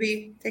soon. Thank you,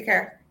 Zuby. Take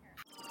care.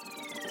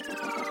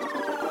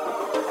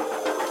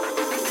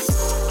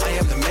 I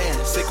am the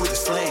man, sick with the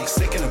slang,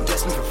 sick and I'm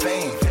destined for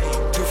fame.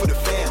 Do for the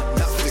fam,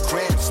 not for the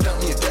gram,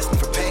 stunting you're destined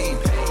for pain.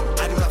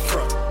 I do not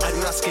front, I do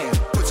not scam,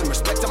 put some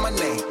respect on my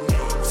name.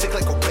 Sick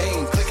like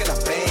Cobain, click and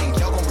I bang,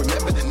 y'all gon'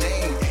 remember the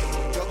name.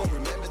 Y'all gon'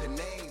 remember the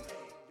name.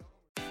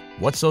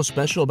 What's so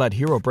special about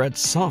Hero Bread's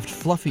soft,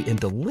 fluffy, and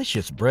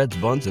delicious breads,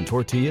 buns, and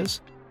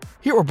tortillas?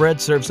 Hero Bread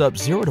serves up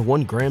 0 to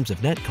 1 grams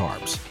of net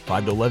carbs,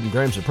 5 to 11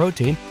 grams of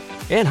protein,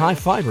 and high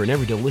fiber in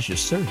every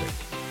delicious serving.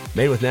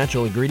 Made with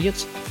natural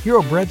ingredients,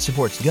 Hero Bread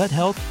supports gut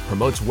health,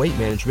 promotes weight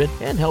management,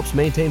 and helps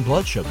maintain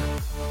blood sugar.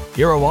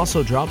 Hero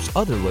also drops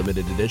other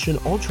limited edition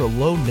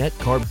ultra-low net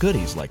carb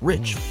goodies like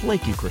rich,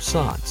 flaky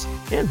croissants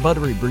and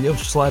buttery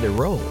brioche slider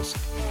rolls.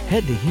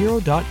 Head to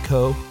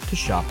hero.co to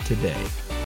shop today.